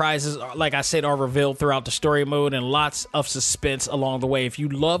big surprises, like I said, are revealed throughout the story mode, and lots of suspense along the way. If you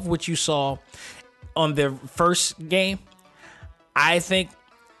love what you saw on the first game, I think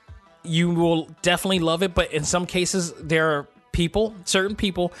you will definitely love it. But in some cases, there are certain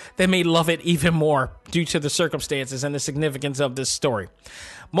people that may love it even more due to the circumstances and the significance of this story.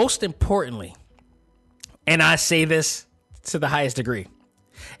 Most importantly, and I say this to the highest degree,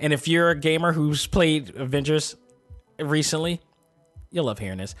 and if you're a gamer who's played Avengers recently, you'll love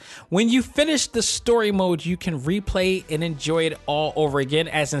hearing this. When you finish the story mode, you can replay and enjoy it all over again,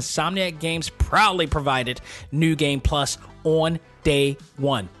 as Insomniac Games proudly provided New Game Plus on day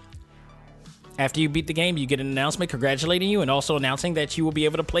one. After you beat the game, you get an announcement congratulating you and also announcing that you will be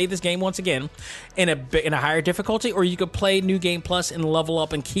able to play this game once again in a higher difficulty, or you could play New Game Plus and level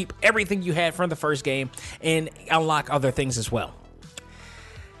up and keep everything you had from the first game and unlock other things as well.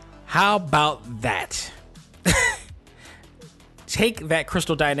 How about that? Take that,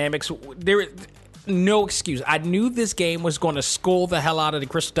 Crystal Dynamics. There is no excuse. I knew this game was going to school the hell out of the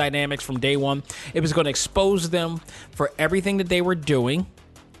Crystal Dynamics from day one. It was going to expose them for everything that they were doing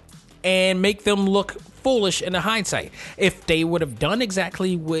and make them look foolish in the hindsight. If they would have done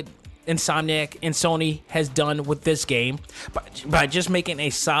exactly what Insomniac and Sony has done with this game, by just making a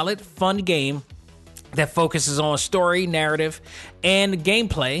solid, fun game that focuses on story, narrative, and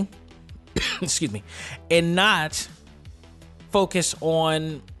gameplay, excuse me, and not focus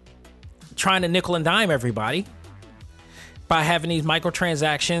on trying to nickel and dime everybody by having these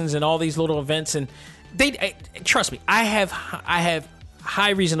microtransactions and all these little events. And trust me, I have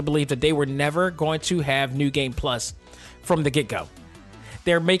high reason to believe that they were never going to have New Game Plus from the get-go.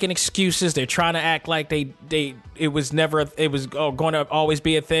 They're making excuses. They're trying to act like it was going to always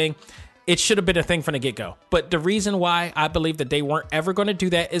be a thing. It should have been a thing from the get-go. But the reason why I believe that they weren't ever going to do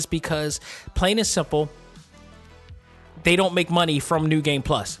that is because, plain and simple, they don't make money from New Game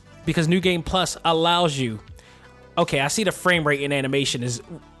Plus, because New Game Plus allows you, okay, I see the frame rate in animation is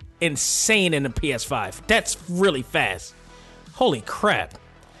insane in the PS5. That's really fast. Holy crap.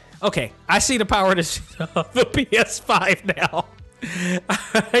 Okay, I see the power of the PS5 now.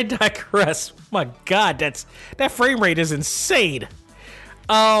 I digress. My God, that frame rate is insane.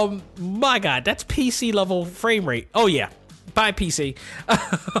 My God, that's PC level frame rate. Oh yeah, by PC.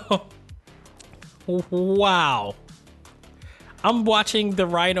 Wow. I'm watching the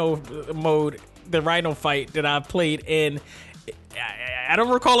Rhino mode, the Rhino fight that I've played in. I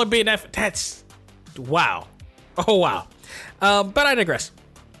don't recall it being that. That's wow. Oh wow. But I digress.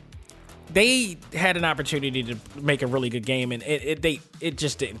 They had an opportunity to make a really good game, and it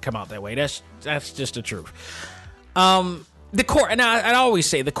just didn't come out that way. That's just the truth. The core, and I always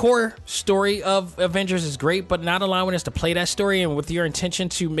say the core story of Avengers is great, but not allowing us to play that story, and with your intention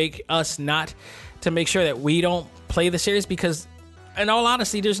to make us not to make sure that we don't play the series, because in all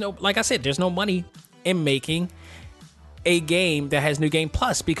honesty, there's no, like I said, there's no money in making a game that has New Game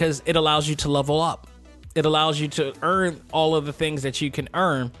Plus, because it allows you to level up. It allows you to earn all of the things that you can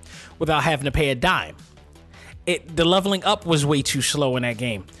earn without having to pay a dime. The leveling up was way too slow in that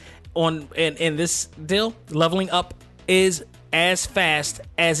game. In this deal, leveling up is as fast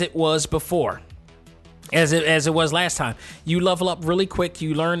as it was before, as it was last time. You level up really quick.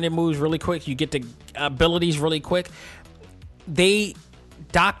 You learn the moves really quick. You get the abilities really quick. They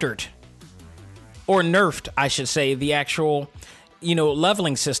doctored or nerfed, I should say, the actual,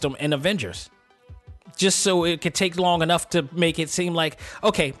 leveling system in Avengers, just so it could take long enough to make it seem like,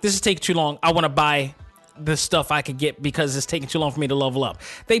 okay, this is taking too long. I want to buy the stuff I could get because it's taking too long for me to level up.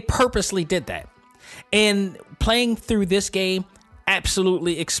 They purposely did that. And playing through this game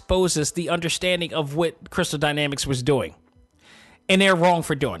absolutely exposes the understanding of what Crystal Dynamics was doing. And they're wrong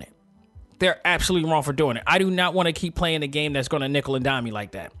for doing it. They're absolutely wrong for doing it. I do not want to keep playing a game that's going to nickel and dime me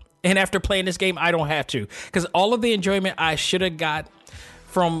like that. And after playing this game, I don't have to. Because all of the enjoyment I should have got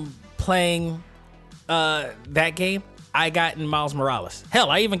from playing that game, I got in Miles Morales.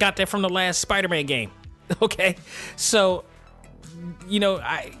 Hell, I even got that from the last Spider-Man game. Okay? So,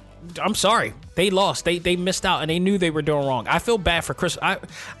 I'm sorry. They lost. They missed out, and they knew they were doing wrong. I feel bad for Crystal.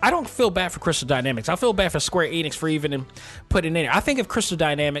 I don't feel bad for Crystal Dynamics. I feel bad for Square Enix for even putting it in there. I think if Crystal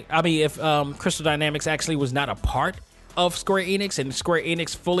Dynamics actually was not a part of Square Enix, and Square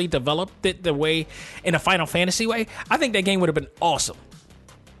Enix fully developed it the way, in a Final Fantasy way, I think that game would have been awesome.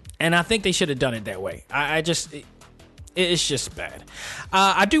 And I think they should have done it that way. It's just bad.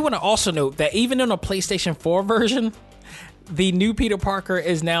 I do want to also note that even in a PlayStation 4 version, the new Peter Parker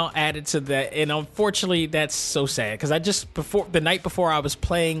is now added to that, and unfortunately, that's so sad, because the night before I was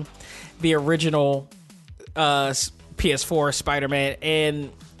playing the original PS4 Spider-Man,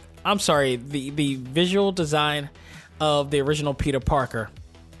 and I'm sorry, the visual design of the original Peter Parker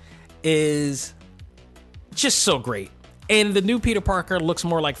is just so great, and the new Peter Parker looks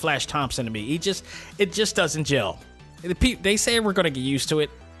more like Flash Thompson to me. It just doesn't gel. They say we're going to get used to it.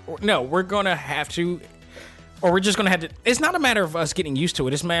 No, we're going to have to. Or we're just going to have to. It's not a matter of us getting used to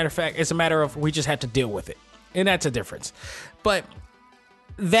it. As a matter of fact, it's a matter of we just have to deal with it. And that's a difference. But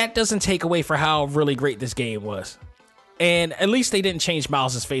that doesn't take away for how really great this game was. And at least they didn't change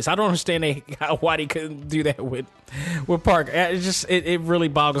Miles' face. I don't understand why they couldn't do that with Parker. It really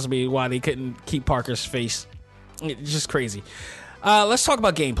boggles me why they couldn't keep Parker's face. It's just crazy. Let's talk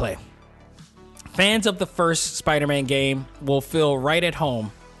about gameplay. Fans of the first Spider-Man game will feel right at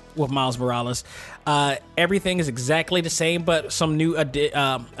home with Miles Morales. Everything is exactly the same, but some new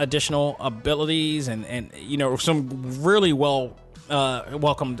additional abilities and some really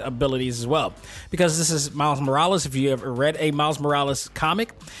welcomed abilities as well. Because this is Miles Morales. If you ever read a Miles Morales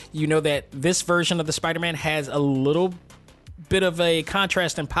comic, you know that this version of the Spider-Man has a little bit of a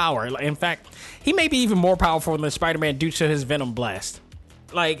contrast in power. In fact, he may be even more powerful than Spider-Man due to his Venom Blast.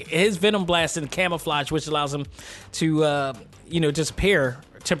 Like his Venom Blast and camouflage, which allows him to disappear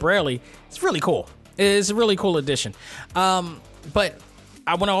temporarily. It's really cool. It's a really cool addition. But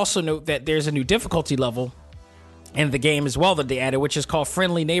I want to also note that there's a new difficulty level in the game as well that they added, which is called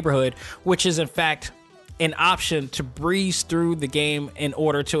Friendly Neighborhood, which is in fact an option to breeze through the game in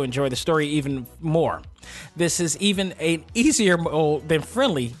order to enjoy the story even more. This is even an easier mode than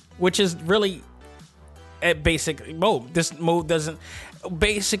Friendly, which is really a basic mode. This mode doesn't.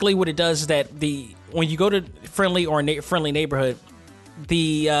 Basically, what it does is that when you go to Friendly or Friendly Neighborhood,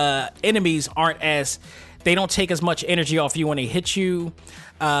 the enemies they don't take as much energy off you when they hit you.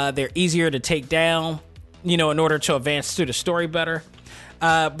 They're easier to take down, in order to advance through the story better.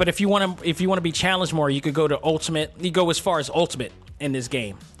 But if you want to be challenged more, you could go to Ultimate. You go as far as Ultimate in this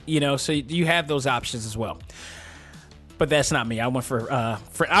game, so you have those options as well. but that's not me. I went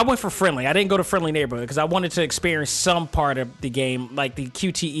for friendly. I didn't go to friendly neighborhood because I wanted to experience some part of the game, like the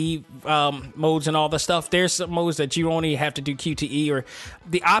QTE modes and all the stuff. There's some modes that you only have to do QTE, or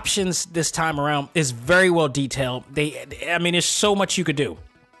the options this time around is very well detailed. There's so much you could do.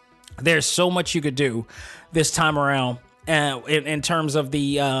 There's so much you could do this time around in terms of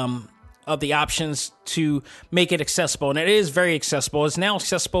the options to make it accessible, and it is very accessible. It's now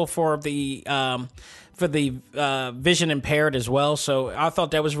accessible for the vision impaired as well. So I thought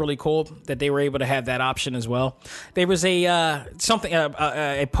that was really cool that they were able to have that option as well. There was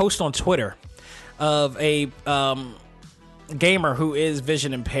a post on Twitter of a gamer who is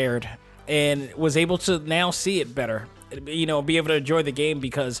vision impaired and was able to now see it better. Be able to enjoy the game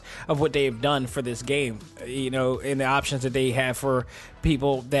because of what they've done for this game, and the options that they have for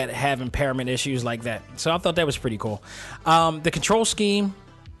people that have impairment issues like that. So I thought that was pretty cool. The control scheme,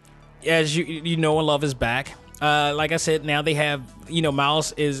 as you know and love, is back. Like I said, now they have,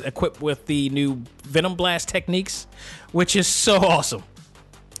 Miles is equipped with the new Venom Blast techniques, which is so awesome.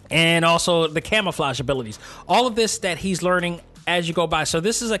 And also the camouflage abilities. All of this that he's learning as you go by. So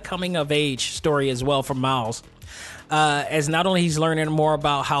this is a coming of age story as well for Miles. As not only he's learning more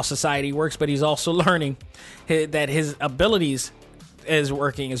about how society works, but he's also learning that his abilities is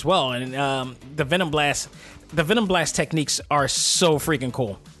working as well. And the Venom Blast techniques are so freaking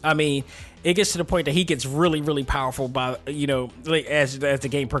cool. I mean, it gets to the point that he gets really, really powerful by as the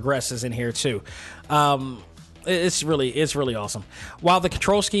game progresses in here too. It's really awesome. While the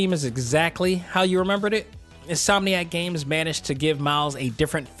control scheme is exactly how you remembered it, Insomniac Games managed to give Miles a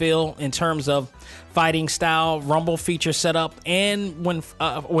different feel in terms of fighting style, rumble feature setup, and when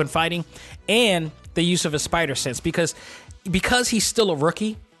fighting, and the use of his spider sense. Because he's still a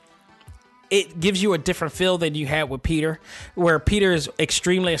rookie, it gives you a different feel than you had with Peter, where Peter is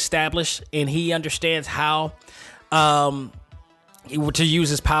extremely established and he understands how to use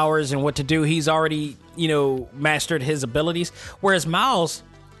his powers and what to do. He's already, mastered his abilities, whereas Miles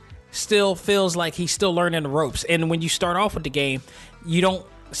still feels like he's still learning the ropes. And when you start off with the game, you don't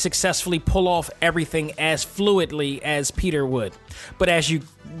successfully pull off everything as fluidly as Peter would. But as you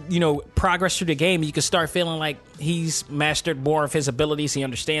progress through the game, you can start feeling like he's mastered more of his abilities. He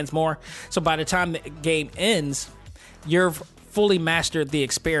understands more. So by the time the game ends, you're fully mastered the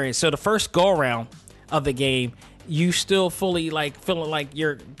experience. So the first go around of the game, you still fully feeling like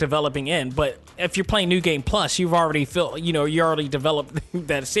you're developing in. But if you're playing New Game Plus, you've already you already developed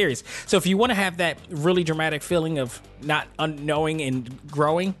that series. So if you want to have that really dramatic feeling of not unknowing and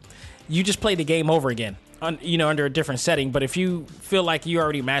growing, you just play the game over again, under a different setting. But if you feel like you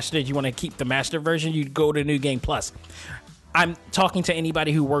already mastered it, you want to keep the master version, you go to New Game Plus. I'm talking to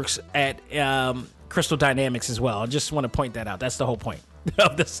anybody who works at Crystal Dynamics as well. I just want to point that out. That's the whole point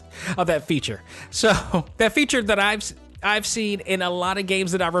of that feature. So that feature that I've seen in a lot of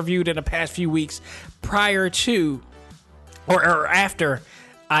games that I've reviewed in the past few weeks prior to or after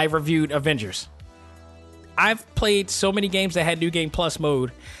I reviewed Avengers. I've played so many games that had New Game Plus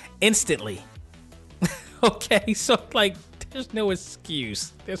mode instantly. Okay, so there's no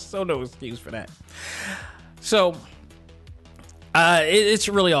excuse. There's no excuse for that. So it's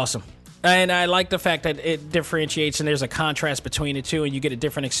really awesome. And I like the fact that it differentiates and there's a contrast between the two and you get a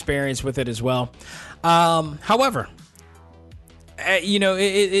different experience with it as well. However,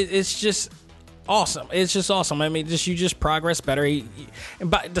 it's just awesome. It's just awesome. I mean, you just progress better.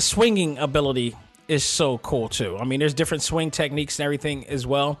 But the swinging ability is so cool too. I mean, there's different swing techniques and everything as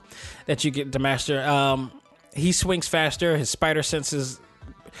well that you get to master. He swings faster. His spider sense is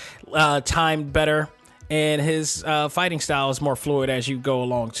timed better. And his fighting style is more fluid as you go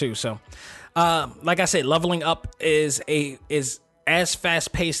along too. So, like I said, leveling up is as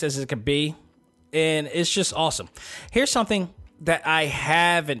fast paced as it could be, and it's just awesome. Here's something that I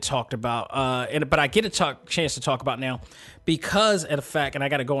haven't talked about, but I get a chance to talk about now because of the fact, and I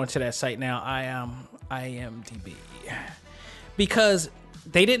got to go into that site now. IMDb, because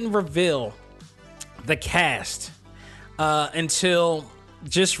they didn't reveal the cast until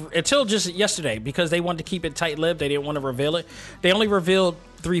just yesterday, because they wanted to keep it tight-lipped. They didn't want to reveal it. They only revealed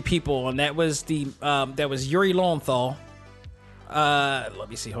 3 people, and that was Yuri Lowenthal. Let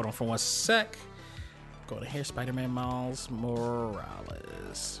me see. Hold on for 1 sec. Go to here. Spider-Man Miles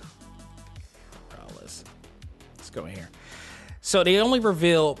Morales. Let's go in here. So they only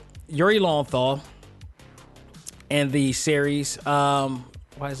revealed Yuri Lowenthal in the series. Why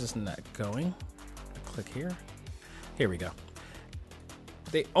is this not going? Click here. Here we go.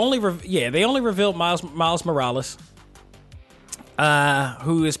 They only revealed Miles Morales,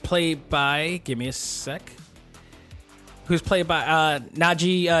 who is played by, give me a sec, who's played by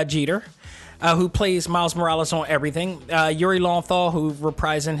Najee Jeter. who plays Miles Morales on everything. Yuri Lowenthal, who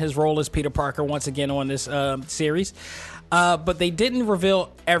reprising his role as Peter Parker once again on this series. But they didn't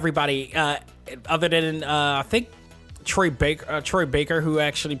reveal everybody other than, I think, Troy Baker, who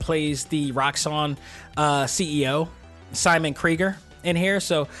actually plays the Roxxon CEO, Simon Krieger, in here.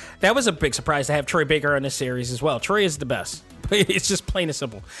 So that was a big surprise to have Troy Baker on this series as well. Troy is the best. It's just plain and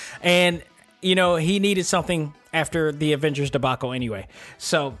simple. And, you know, he needed something after the Avengers debacle anyway.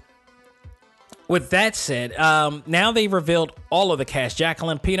 So with that said, now they revealed all of the cast.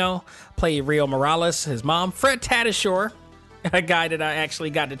 Jacqueline Pino played Rio Morales, his mom. Fred Tatasciore, a guy that I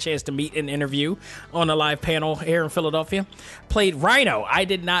actually got the chance to meet and interview on a live panel here in Philadelphia, played Rhino. I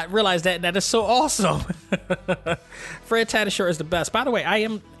did not realize that. That is so awesome. Fred Tatasciore is the best. By the way,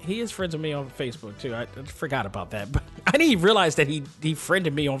 he is friends with me on Facebook too. I forgot about that, but I didn't even realize that he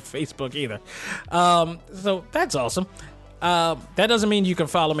friended me on Facebook either. So that's awesome. That doesn't mean you can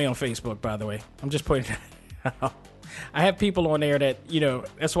follow me on Facebook, by the way. I'm just pointing that out. I have people on there that, you know,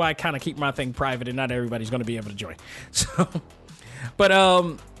 that's why I kind of keep my thing private and not everybody's going to be able to join. So, but,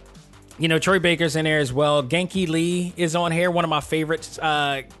 you know, Troy Baker's in there as well. Genki Lee is on here. One of my favorite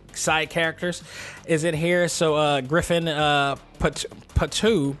side characters is in here. So, Griffin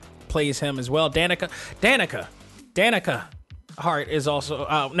Patu plays him as well. Danica Hart is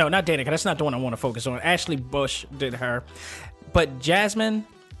also, no, not Danica. That's not the one I want to focus on. Ashley Bush did her. But Jasmine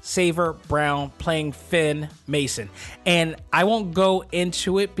Saver Brown playing Finn Mason. And I won't go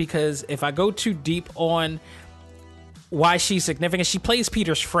into it because if I go too deep on why she's significant, she plays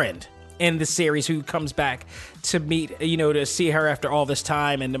Peter's friend in the series who comes back to meet, you know, to see her after all this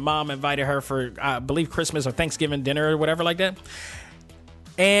time. And the mom invited her for, I believe, Christmas or Thanksgiving dinner or whatever like that.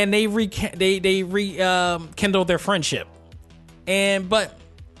 And they rekindle their friendship. But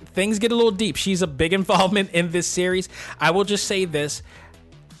things get a little deep. She's a big involvement in this series. I will just say this.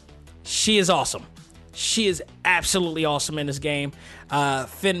 She is awesome. She is absolutely awesome in this game.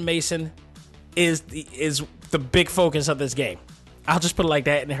 Finn Mason is the big focus of this game. I'll just put it like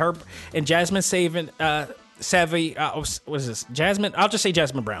that. And Jasmine what is this? Jasmine. I'll just say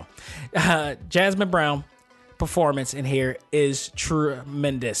Jasmine Brown. Jasmine Brown performance in here is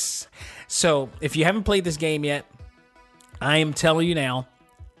tremendous. So if you haven't played this game yet, I am telling you now,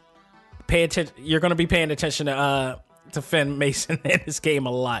 pay attention. You're going to be paying attention to Finn Mason in this game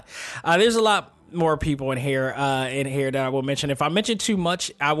a lot. There's a lot more people in here that I will mention. If I mention too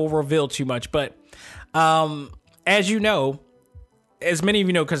much, I will reveal too much. But as you know, as many of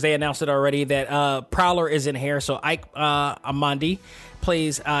you know, because they announced it already, that Prowler is in here. So Ike Amandi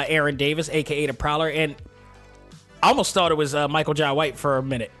plays Aaron Davis, aka the Prowler, and I almost thought it was Michael Jai White for a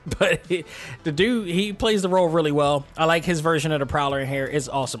minute, but the dude, he plays the role really well. I like his version of the Prowler in here. It's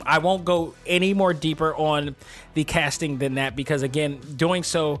awesome. I won't go any more deeper on the casting than that because, again, doing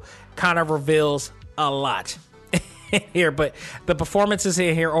so kind of reveals a lot here. But the performances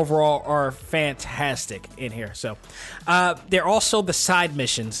in here overall are fantastic in here. So they're also the side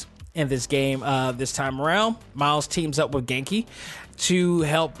missions in this game this time around. Miles teams up with Genki to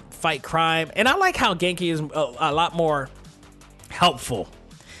help fight crime, and I like how Genki is a lot more helpful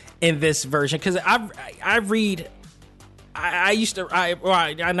in this version because I read the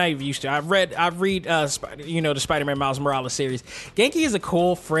Spider-Man Miles Morales series. Genki is a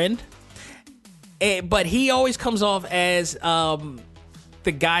cool friend, but he always comes off as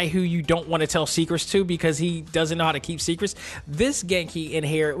the guy who you don't want to tell secrets to because he doesn't know how to keep secrets. This Genki in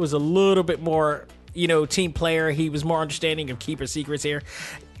here was a little bit more, team player. He was more understanding of keeping secrets here.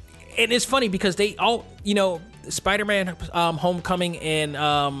 And it's funny because they all, Spider-Man Homecoming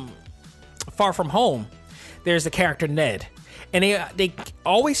and Far From Home, there's the character Ned. And they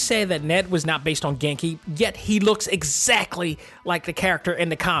always say that Ned was not based on Genki, yet he looks exactly like the character in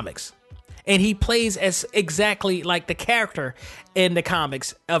the comics. And he plays as exactly like the character in the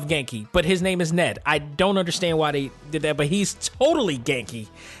comics of Genki, but his name is Ned. I don't understand why they did that, but he's totally Genki.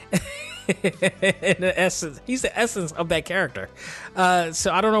 In the essence, he's the essence of that character.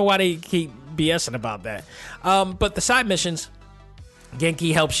 So I don't know why they keep BSing about that. But the side missions,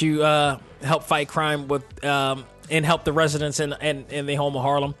 Genki helps you help fight crime with and help the residents in the home of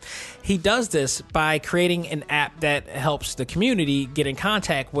Harlem. He does this by creating an app that helps the community get in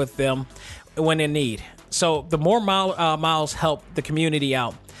contact with them when in need. So the more Miles help the community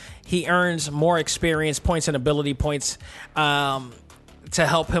out, he earns more experience points and ability points to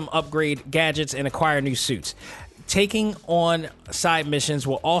help him upgrade gadgets and acquire new suits. Taking on side missions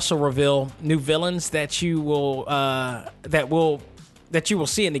will also reveal new villains that you will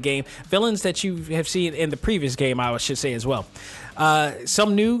see in the game. Villains that you have seen in the previous game, I should say as well.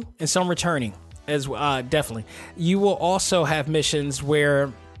 Some new and some returning as definitely. You will also have missions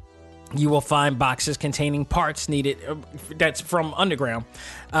where you will find boxes containing parts needed that's from Underground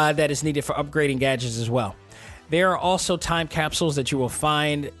that is needed for upgrading gadgets as well. There are also time capsules that you will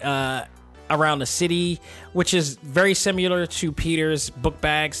find around the city, which is very similar to Peter's book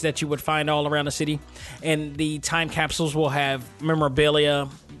bags that you would find all around the city. And the time capsules will have memorabilia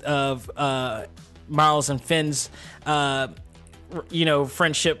of Miles and Finn's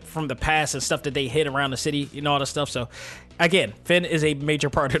friendship from the past and stuff that they hid around the city and all that stuff. So again, Finn is a major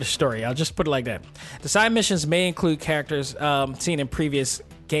part of the story. I'll just put it like that. The side missions may include characters seen in previous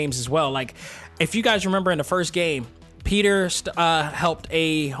games as well. Like, if you guys remember in the first game, Peter helped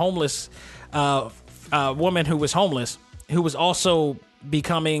a homeless woman who was homeless, who was also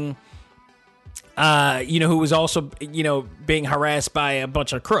becoming, who was also, being harassed by a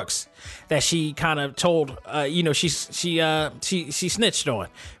bunch of crooks that she kind of told, she snitched on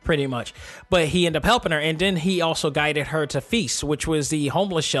pretty much, but he ended up helping her. And then he also guided her to Feast, which was the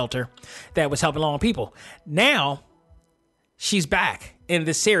homeless shelter that was helping along people. Now she's back in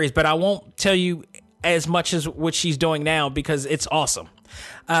this series, but I won't tell you as much as what she's doing now because it's awesome.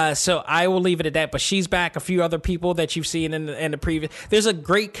 So I will leave it at that, but she's back. A few other people that you've seen in the previous, there's a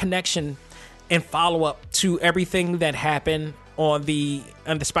great connection and follow up to everything that happened on the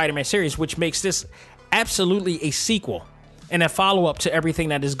Spider-Man series, which makes this absolutely a sequel and a follow up to everything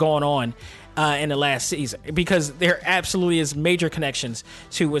that is going on in the last season, because there absolutely is major connections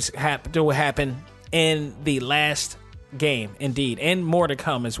to what happened in the last game, indeed, and more to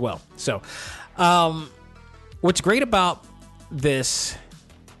come as well. So, what's great about this,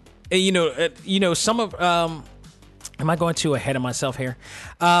 some of, am I going too ahead of myself here?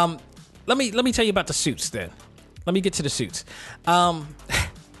 Let me tell you about the suits then. Let me get to the suits.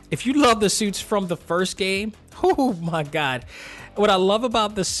 If you love the suits from the first game, oh my God. What I love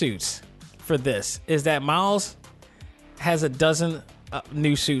about the suits for this is that Miles has a dozen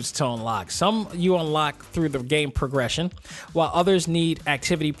new suits to unlock. Some you unlock through the game progression, while others need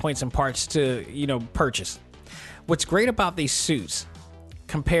activity points and parts to, purchase. What's great about these suits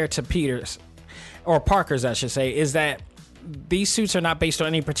compared to Peter's, or Parker's, I should say, is that these suits are not based on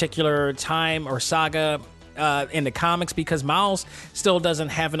any particular time or saga in the comics, because Miles still doesn't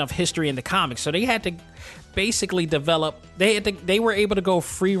have enough history in the comics. So they had to basically develop, they were able to go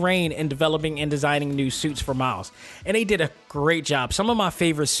free reign in developing and designing new suits for Miles. And they did a great job. Some of my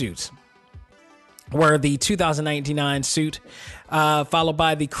favorite suits were the 2099 suit, followed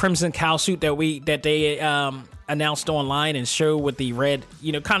by the Crimson Cow suit that they announced online and showed with the red,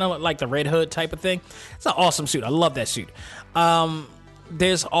 kind of like the Red Hood type of thing. It's an awesome suit. I love that suit.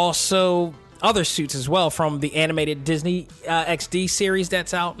 There's also other suits as well from the animated Disney XD series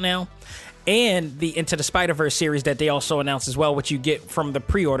that's out now, and the Into the Spider-Verse series that they also announced as well, which you get from the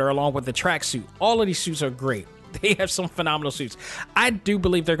pre-order along with the tracksuit. All of these suits are great. They have some phenomenal suits. I do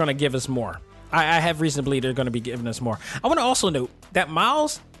believe they're going to give us more. I have reason to believe they're going to be giving us more. I want to also note that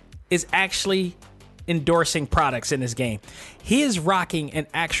Miles is actually endorsing products in this game. He is rocking an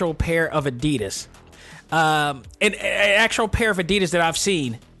actual pair of Adidas, an actual pair of Adidas that I've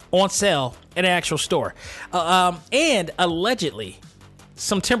seen on sale in an actual store, and allegedly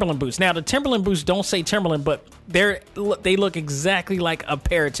some Timberland boots. Now the Timberland boots don't say Timberland, but they look exactly like a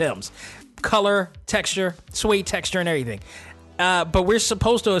pair of Timbs, color, texture, suede texture, and everything. But we're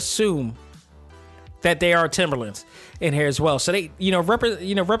supposed to assume that they are Timberlands in here as well. So they,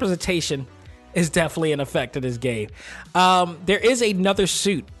 representation is definitely an effect of this game. There is another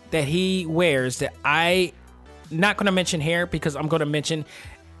suit that he wears that I not going to mention here, because I'm going to mention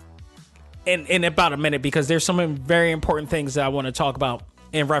in about a minute, because there's some very important things that I want to talk about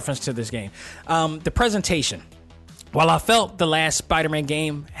in reference to this game. The presentation. While I felt the last Spider-Man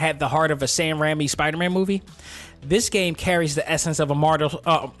game had the heart of a Sam Raimi Spider-Man movie, this game carries the essence of a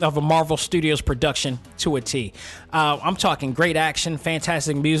Marvel Studios production to a T. I'm talking great action,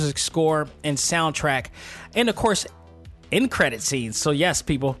 fantastic music score, and soundtrack, and of course, end credit scenes. So yes,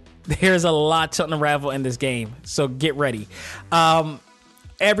 people, there's a lot to unravel in this game. So get ready.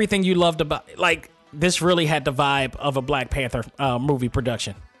 Everything you loved about, like, this really had the vibe of a Black Panther movie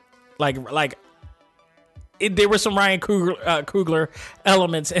production. There were some Ryan Coogler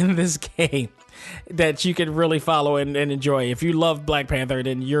elements in this game that you can really follow and enjoy. If you love Black Panther,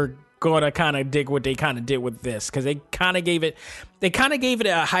 then you're going to kind of dig what they kind of did with this, because they kind of gave it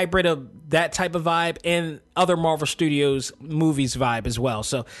a hybrid of that type of vibe and other Marvel Studios movies vibe as well.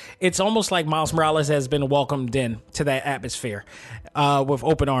 So it's almost like Miles Morales has been welcomed in to that atmosphere with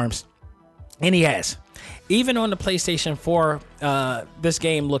open arms. And he has. Even on the PlayStation 4, this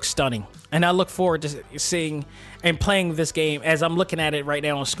game looks stunning. And I look forward to seeing and playing this game as I'm looking at it right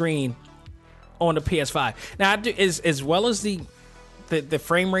now on screen on the PS5. Now, as well as the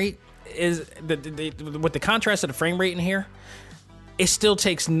frame rate is with the contrast of the frame rate in here, it still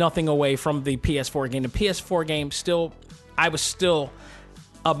takes nothing away from the PS4 game. The PS4 game I was still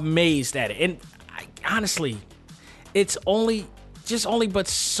amazed at it. And honestly, it's only but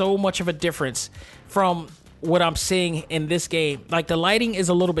so much of a difference from what I'm seeing in this game. Like, the lighting is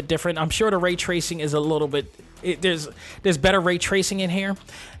a little bit different. I'm sure the ray tracing is a little bit, there's better ray tracing in here,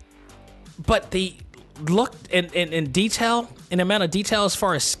 but the look and detail and the amount of detail as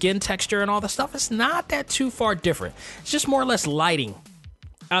far as skin texture and all the stuff, it's not that too far different. It's just more or less lighting.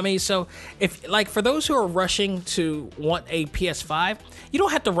 I mean, so if, like, for those who are rushing to want a PS5, you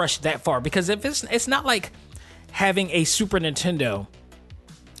don't have to rush that far, because if it's not like having a Super Nintendo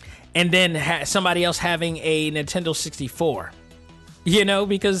and then somebody else having a Nintendo 64, you know,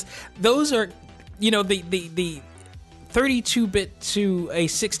 because those are, you know, the 32-bit to a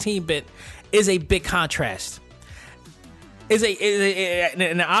 16-bit is a big contrast, is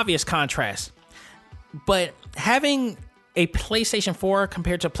an obvious contrast. But having a PlayStation 4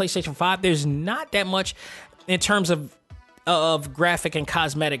 compared to a PlayStation 5, there's not that much in terms of graphic and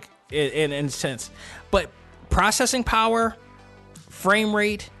cosmetic in a sense. But processing power, frame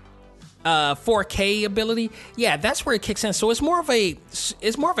rate, 4K ability, yeah, that's where it kicks in. So it's more of a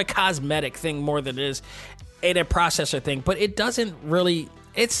cosmetic thing more than it is a processor thing. But it doesn't really,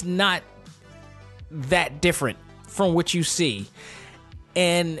 it's not that different from what you see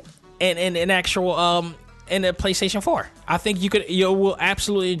in actual in a PlayStation 4. I think you will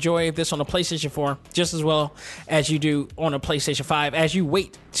absolutely enjoy this on a PlayStation 4 just as well as you do on a PlayStation 5 as you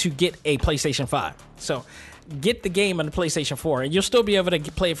wait to get a PlayStation 5. So get the game on the PlayStation 4 and you'll still be able to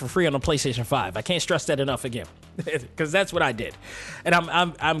play it for free on the PlayStation 5. I can't stress that enough again, because that's what I did, and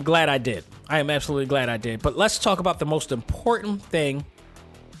I'm glad I did. I am absolutely glad I did. But let's talk about the most important thing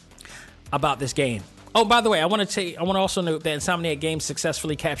about this game. Oh, by the way, I want to also note that Insomniac Games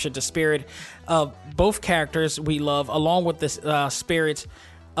successfully captured the spirit of both characters we love, along with the spirit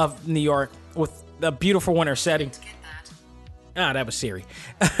of New York, with the beautiful winter setting. That was Siri.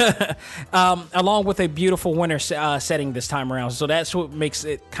 Along with a beautiful winter setting this time around. So that's what makes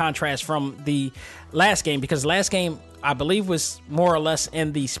it contrast from the last game, because the last game, I believe, was more or less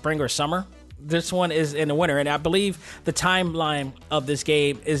in the spring or summer. This one is in the winter, and I believe the timeline of this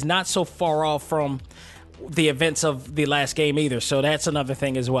game is not so far off from the events of the last game either. So that's another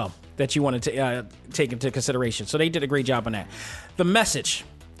thing as well that you wanted to take into consideration. So they did a great job on that. The message.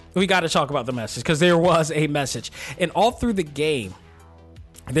 We got to talk about the message, because there was a message. And all through the game,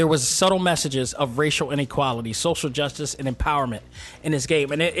 there was subtle messages of racial inequality, social justice, and empowerment in this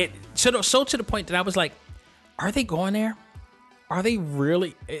game. And it so to the point that I was like, are they going there? Are they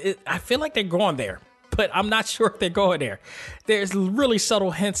really? I feel like they're going there, but I'm not sure if they're going there. There's really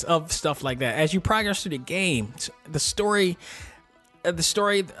subtle hints of stuff like that as you progress through the game. The story, you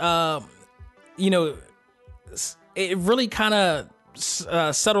know, it really kind of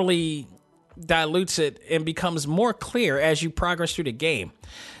subtly dilutes it and becomes more clear as you progress through the game.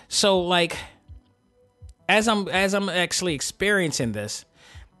 So, like, as I'm actually experiencing this,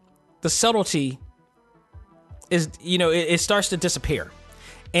 the subtlety is, you know, it starts to disappear,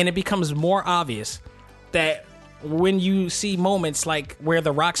 and it becomes more obvious that when you see moments like where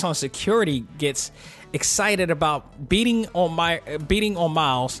the Roxxon security gets excited about beating on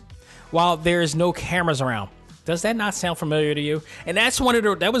Miles while there's no cameras around. Does that not sound familiar to you? And that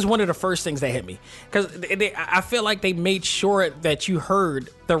was one of the first things that hit me, because I feel like they made sure that you heard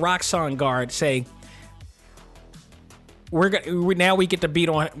the Roxxon guard say, now we get to beat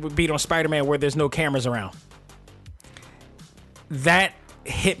on Spider-Man where there's no cameras around. That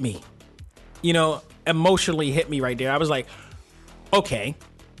hit me, you know, emotionally hit me right there. I was like, okay,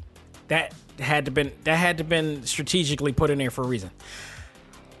 that had to been strategically put in there for a reason.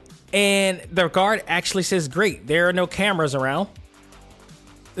 And the guard actually says, "Great, there are no cameras around.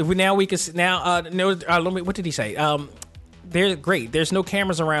 What did he say? They're great. There's no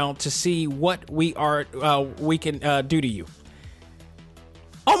cameras around to see what we can do to you."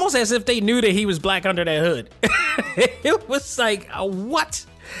 Almost as if they knew that he was black under that hood. It was like, what?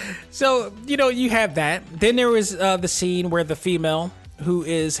 So, you know, you have that. Then there was the scene where the female who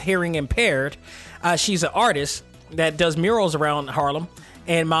is hearing impaired, she's an artist that does murals around Harlem,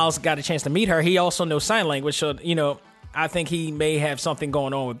 and Miles got a chance to meet her. He also knows sign language, so, you know, I think he may have something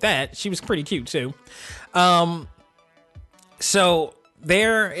going on with that. She was pretty cute, too. So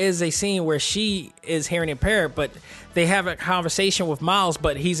there is a scene where she is hearing impaired, but they have a conversation with Miles,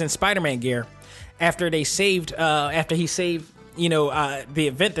 but he's in Spider-Man gear after he saved, you know, the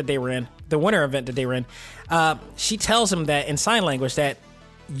event that they were in, the winter event that they were in. She tells him that in sign language that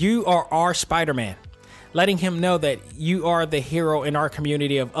you are our Spider-Man. letting him know that you are the hero in our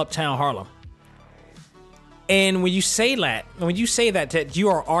community of Uptown Harlem. And when you say that you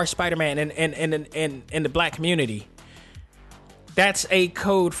are our Spider-Man in the black community, that's a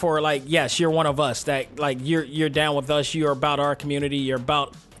code for like, yes, you're one of us. That like you're down with us. You're about our community. You're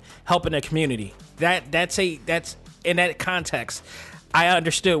about helping the community. That's in that context, I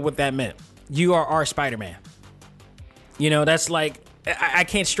understood what that meant. You are our Spider-Man. You know, that's like, I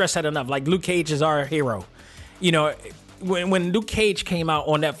can't stress that enough. Like, Luke Cage is our hero. You know, when Luke Cage came out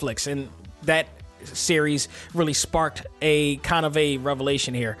on Netflix, and that series really sparked a kind of a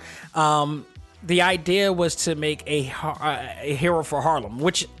revelation here. The idea was to make a hero for Harlem,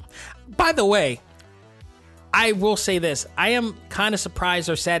 which, by the way, I will say this. I am kind of surprised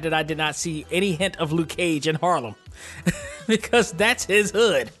or sad that I did not see any hint of Luke Cage in Harlem because that's his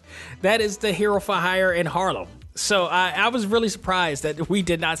hood. That is the hero for hire in Harlem. So I was really surprised that we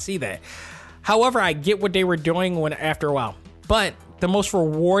did not see that. However, I get what they were doing after a while. But the most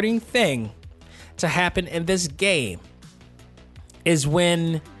rewarding thing to happen in this game is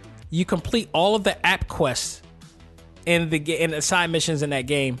when you complete all of the app quests in the side missions in that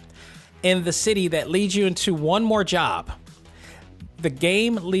game in the city that leads you into one more job. The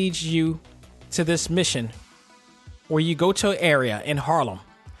game leads you to this mission where you go to an area in Harlem.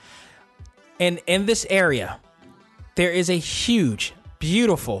 And in this area, there is a huge,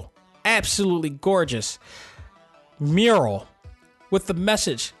 beautiful, absolutely gorgeous mural with the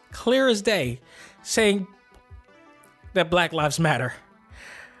message clear as day saying that Black Lives Matter.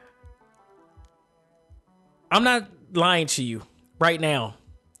 I'm not lying to you right now.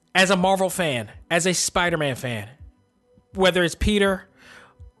 As a Marvel fan, as a Spider-Man fan, whether it's Peter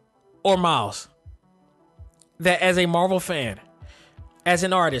or Miles, that as a Marvel fan, as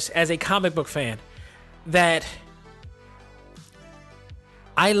an artist, as a comic book fan, that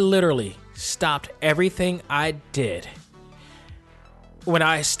I literally stopped everything I did when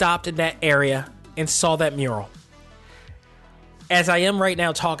I stopped in that area and saw that mural. As I am right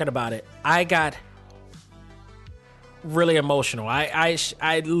now talking about it, I got really emotional. I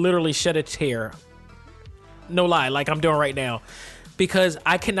literally shed a tear. No lie, like I'm doing right now, because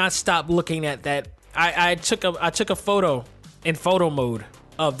I cannot stop looking at that. I took a photo in photo mode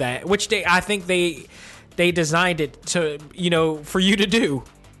of that, which I think they designed it to, for you to do,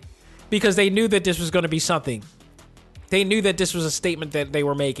 because they knew that this was going to be something. They knew that this was a statement that they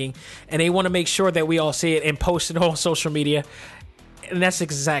were making, and they want to make sure that we all see it and post it on social media. And that's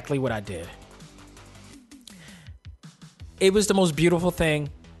exactly what I did. It was the most beautiful thing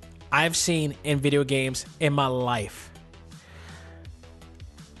I've seen in video games in my life.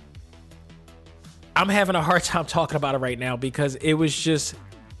 I'm having a hard time talking about it right now because it was just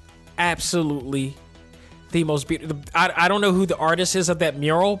absolutely the most beautiful. I don't know who the artist is of that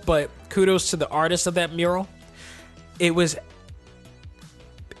mural, but kudos to the artist of that mural. It was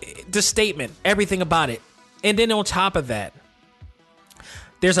the statement, everything about it. And then on top of that,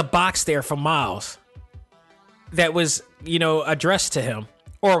 there's a box there for Miles that was, addressed to him,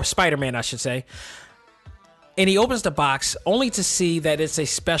 or Spider-Man, I should say. And he opens the box only to see that it's a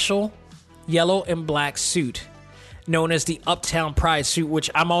special yellow and black suit known as the Uptown Pride suit,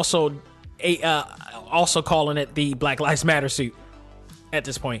 which I'm also calling it the Black Lives Matter suit at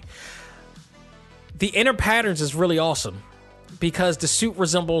this point. The inner patterns is really awesome because the suit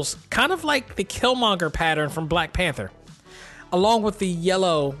resembles kind of like the Killmonger pattern from Black Panther, along with the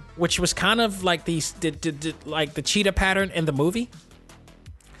yellow, which was kind of like like the cheetah pattern in the movie.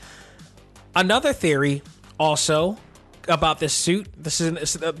 Another theory also about this suit, this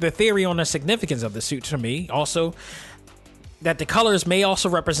is the theory on the significance of the suit to me, also that the colors may also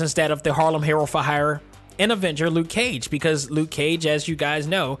represent that of the Harlem Hero for Hire and Avenger Luke Cage, because Luke Cage, as you guys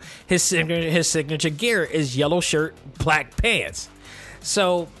know, his signature gear is yellow shirt, black pants.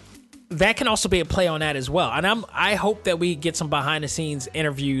 So that can also be a play on that as well. And I hope that we get some behind the scenes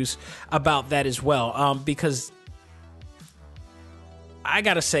interviews about that as well. Because I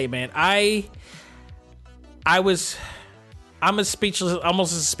gotta say, man, I'm as speechless,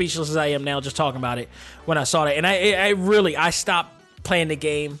 almost as speechless as I am now just talking about it when I saw that. And I stopped playing the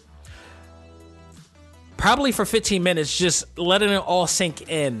game probably for 15 minutes, just letting it all sink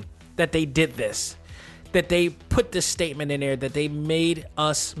in that they did this, that they put this statement in there, that they made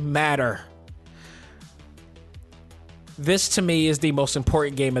us matter. This to me is the most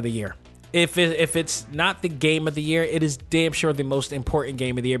important game of the year. If it's not the game of the year, it is damn sure the most important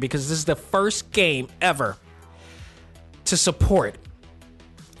game of the year, because this is the first game ever to support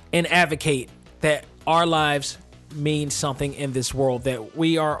and advocate that our lives mean something in this world, that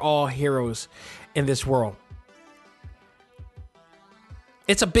we are all heroes in this world.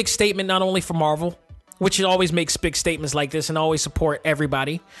 It's a big statement, not only for Marvel, which always makes big statements like this and always support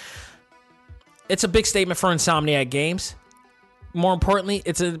everybody. It's a big statement for Insomniac Games. More importantly,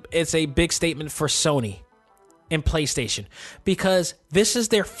 it's a big statement for Sony and PlayStation, because this is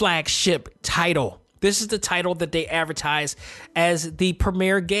their flagship title. This is the title that they advertise as the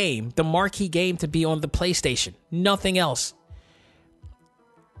premier game, the marquee game to be on the PlayStation. Nothing else.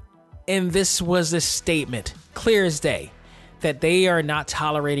 And this was a statement, clear as day, that they are not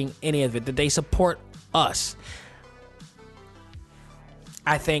tolerating any of it, that they support us.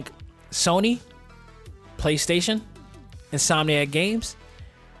 I think Sony, PlayStation, Insomniac Games,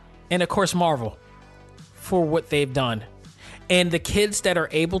 and of course Marvel for what they've done. And the kids that are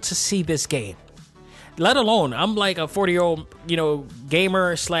able to see this game, let alone, I'm like a 40-year-old,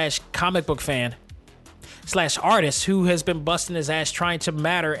 gamer / comic book fan / artist who has been busting his ass trying to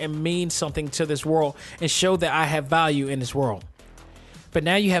matter and mean something to this world and show that I have value in this world. But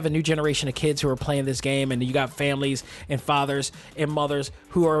now you have a new generation of kids who are playing this game, and you got families and fathers and mothers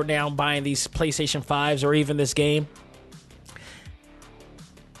who are now buying these PlayStation 5s or even this game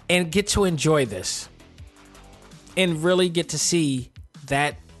and get to enjoy this and really get to see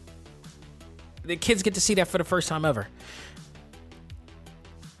that. The kids get to see that for the first time ever.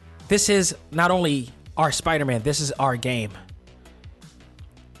 This is not only our Spider-Man, this is our game.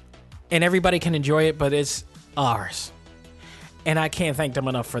 And everybody can enjoy it, but it's ours. And I can't thank them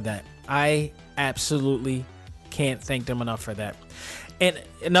enough for that. I absolutely can't thank them enough for that. And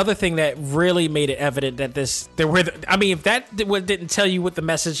another thing that really made it evident that if that didn't tell you what the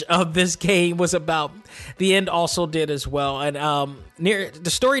message of this game was about, the end also did as well. And near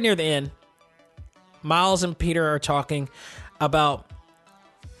the story near the end, Miles and Peter are talking about.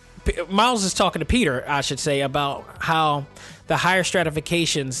 Miles is talking to Peter, I should say, about how the higher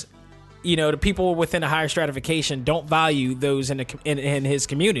stratifications, the people within the higher stratification don't value those in his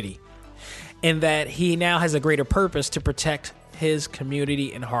community, and that he now has a greater purpose to protect his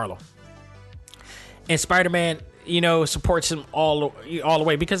community in Harlem. And Spider-Man, supports him all the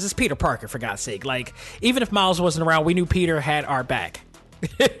way because it's Peter Parker, for God's sake. Like, even if Miles wasn't around, we knew Peter had our back,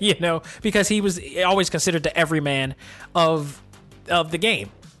 because he was always considered the everyman of the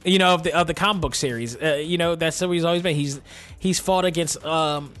game. Of the comic book series, that's how he's always been. He's fought against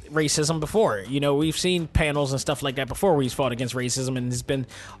racism before. We've seen panels and stuff like that before where he's fought against racism and has been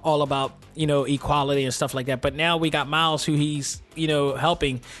all about, equality and stuff like that. But now we got Miles, who he's,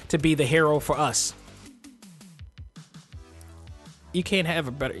 helping to be the hero for us. You can't have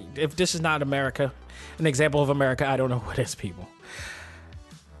a better. If this is not America, an example of America, I don't know what is, people.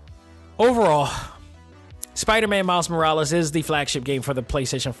 Overall, Spider-Man Miles Morales is the flagship game for the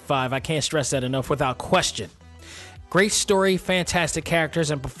PlayStation 5. I can't stress that enough without question. Great story, fantastic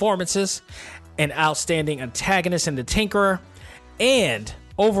characters and performances, an outstanding antagonist in the Tinkerer, and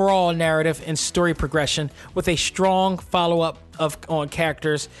overall narrative and story progression with a strong follow-up on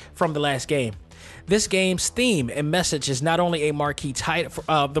characters from the last game. This game's theme and message is not only a marquee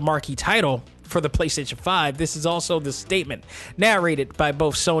title, the marquee title for the PlayStation 5, this is also the statement narrated by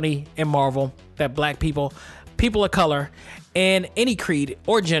both Sony and Marvel that black people of color, and any creed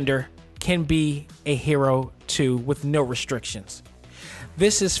or gender can be a hero too, with no restrictions.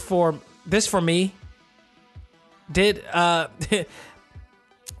 This for me did the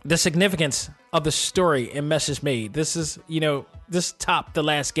significance of the story and message made. This is, this topped the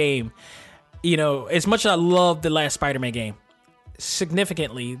last game. As much as I love the last Spider-Man game,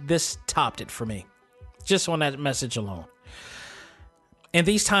 significantly, this topped it for me, just on that message alone. In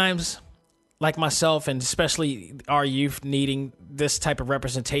these times, like myself, and especially our youth needing this type of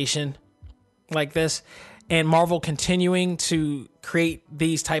representation like this, and Marvel continuing to create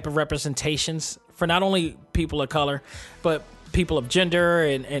these type of representations for not only people of color, but people of gender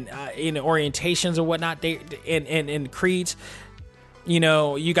and in orientations or whatnot, they and creeds.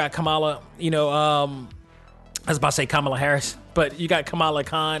 You got Kamala, I was about to say Kamala Harris, but you got Kamala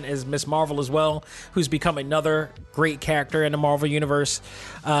Khan as Miss Marvel as well, who's become another great character in the Marvel universe,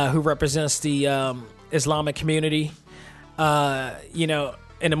 who represents the Islamic community,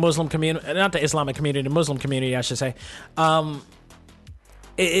 in the Muslim community, not the Islamic community, the Muslim community, I should say.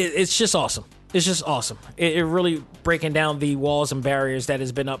 It's just awesome. It's just awesome. It really breaking down the walls and barriers that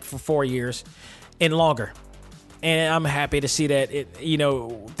has been up for 4 years and longer. And I'm happy to see that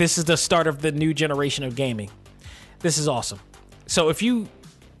this is the start of the new generation of gaming. This is awesome. So if you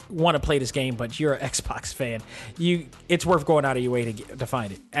want to play this game, but you're an Xbox fan, it's worth going out of your way to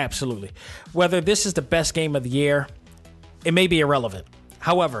find it. Absolutely. Whether this is the best game of the year, it may be irrelevant.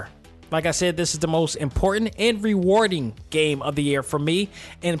 However, like I said, this is the most important and rewarding game of the year for me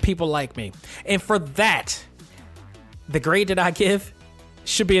and people like me. And for that, the grade that I give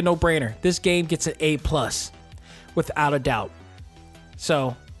should be a no-brainer. This game gets an A+, without a doubt.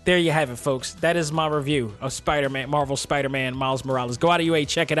 So there you have it, folks. That is my review of Spider-Man, Marvel Spider-Man, Miles Morales. Go out of your way,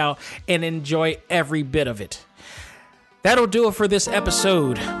 check it out, and enjoy every bit of it. That'll do it for this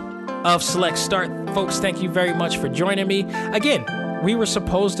episode of Select Start. Folks, thank you very much for joining me. Again, we were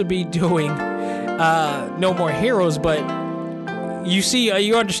supposed to be doing No More Heroes, but you see,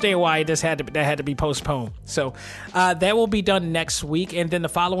 you understand why that had to be postponed. So that will be done next week, and then the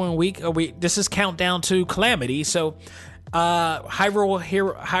following week, this is Countdown to Calamity. So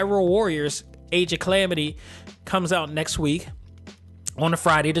Hyrule Warriors Age of Calamity comes out next week on a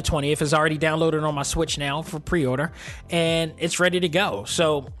Friday the 20th. It's already downloaded on my Switch now for pre-order, and it's ready to go.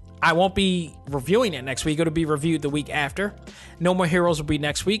 So I won't be reviewing it next week. It'll be reviewed the week after. No More Heroes will be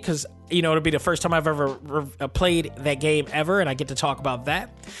next week because, it'll be the first time I've ever played that game ever, and I get to talk about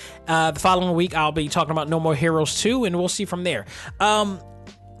that. The following week, I'll be talking about No More Heroes 2, and we'll see from there.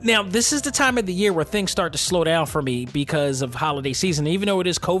 Now, this is the time of the year where things start to slow down for me because of holiday season. Even though it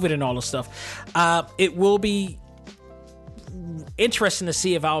is COVID and all this stuff, it will be interesting to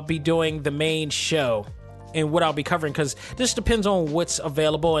see if I'll be doing the main show and what I'll be covering, because this depends on what's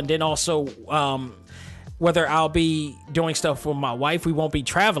available, and then also whether I'll be doing stuff with my wife. We won't be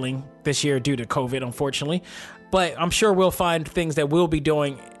traveling this year due to COVID, unfortunately, but I'm sure we'll find things that we'll be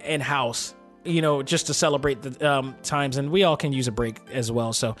doing in-house, just to celebrate the times, and we all can use a break as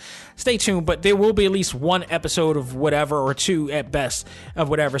well. So stay tuned, but there will be at least one episode of whatever, or two at best of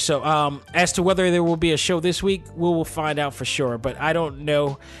whatever. So as to whether there will be a show this week, we will find out for sure, but I don't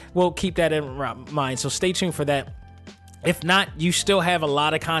know. We'll keep that in mind, so stay tuned for that. If not, you still have a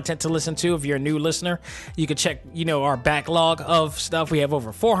lot of content to listen to. If you're a new listener, you can check, our backlog of stuff. We have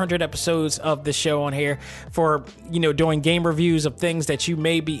over 400 episodes of the show on here for, doing game reviews of things that you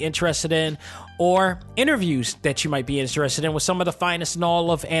may be interested in, or interviews that you might be interested in with some of the finest in all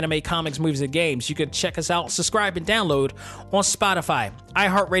of anime, comics, movies, and games. You can check us out, subscribe, and download on Spotify,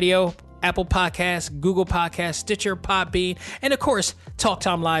 iHeartRadio, Apple Podcasts, Google Podcasts, Stitcher, Podbean, and of course,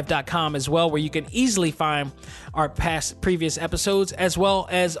 TalkTimeLive.com as well, where you can easily find our previous episodes, as well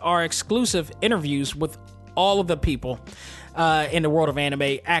as our exclusive interviews with all of the people in the world of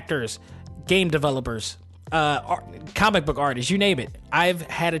anime, actors, game developers, comic book artists, you name it. I've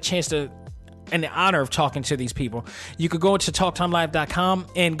had a chance to and the honor of talking to these people. You could go to TalkTimeLive.com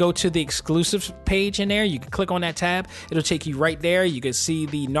and go to the exclusives page in there. You can click on that tab. It'll take you right there. You can see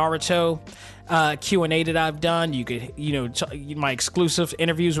the Naruto Q&A that I've done. You could, my exclusive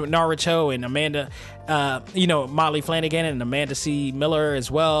interviews with Naruto and Amanda, Molly Flanagan and Amanda C. Miller as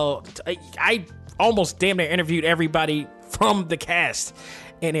well. I almost damn near interviewed everybody from the cast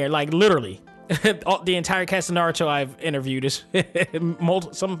in there, like literally. The entire cast of Naruto I've interviewed is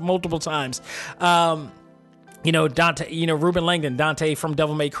multiple times. Dante, Ruben Langdon, Dante from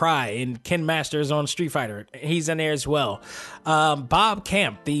Devil May Cry, and Ken Masters on Street Fighter. He's in there as well. Bob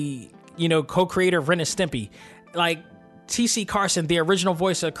Camp, the, co-creator of Ren and Stimpy, like T.C. Carson, the original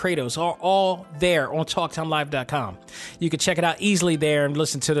voice of Kratos, are all there on TalkTimeLive.com. You can check it out easily there and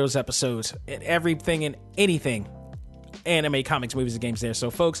listen to those episodes and everything and anything anime, comics, movies, and games there.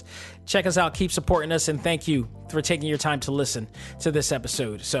 So folks, check us out, keep supporting us, and thank you for taking your time to listen to this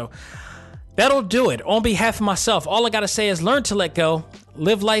episode. So that'll do it. On behalf of myself, all I gotta say is learn to let go,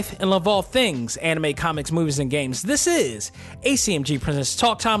 live life, and love all things anime, comics, movies, and games. This is A.C.M.G. presents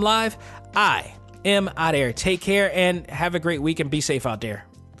Talk Time Live. I am out there. Take care and have a great week, and be safe out there.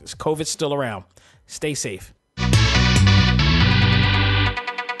 COVID's still around. Stay safe.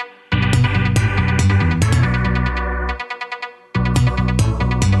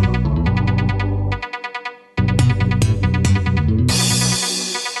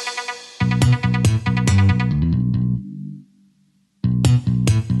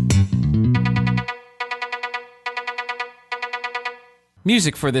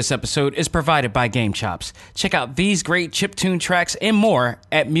 Music for this episode is provided by Game Chops. Check out these great chiptune tracks and more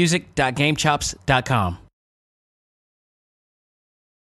at music.gamechops.com.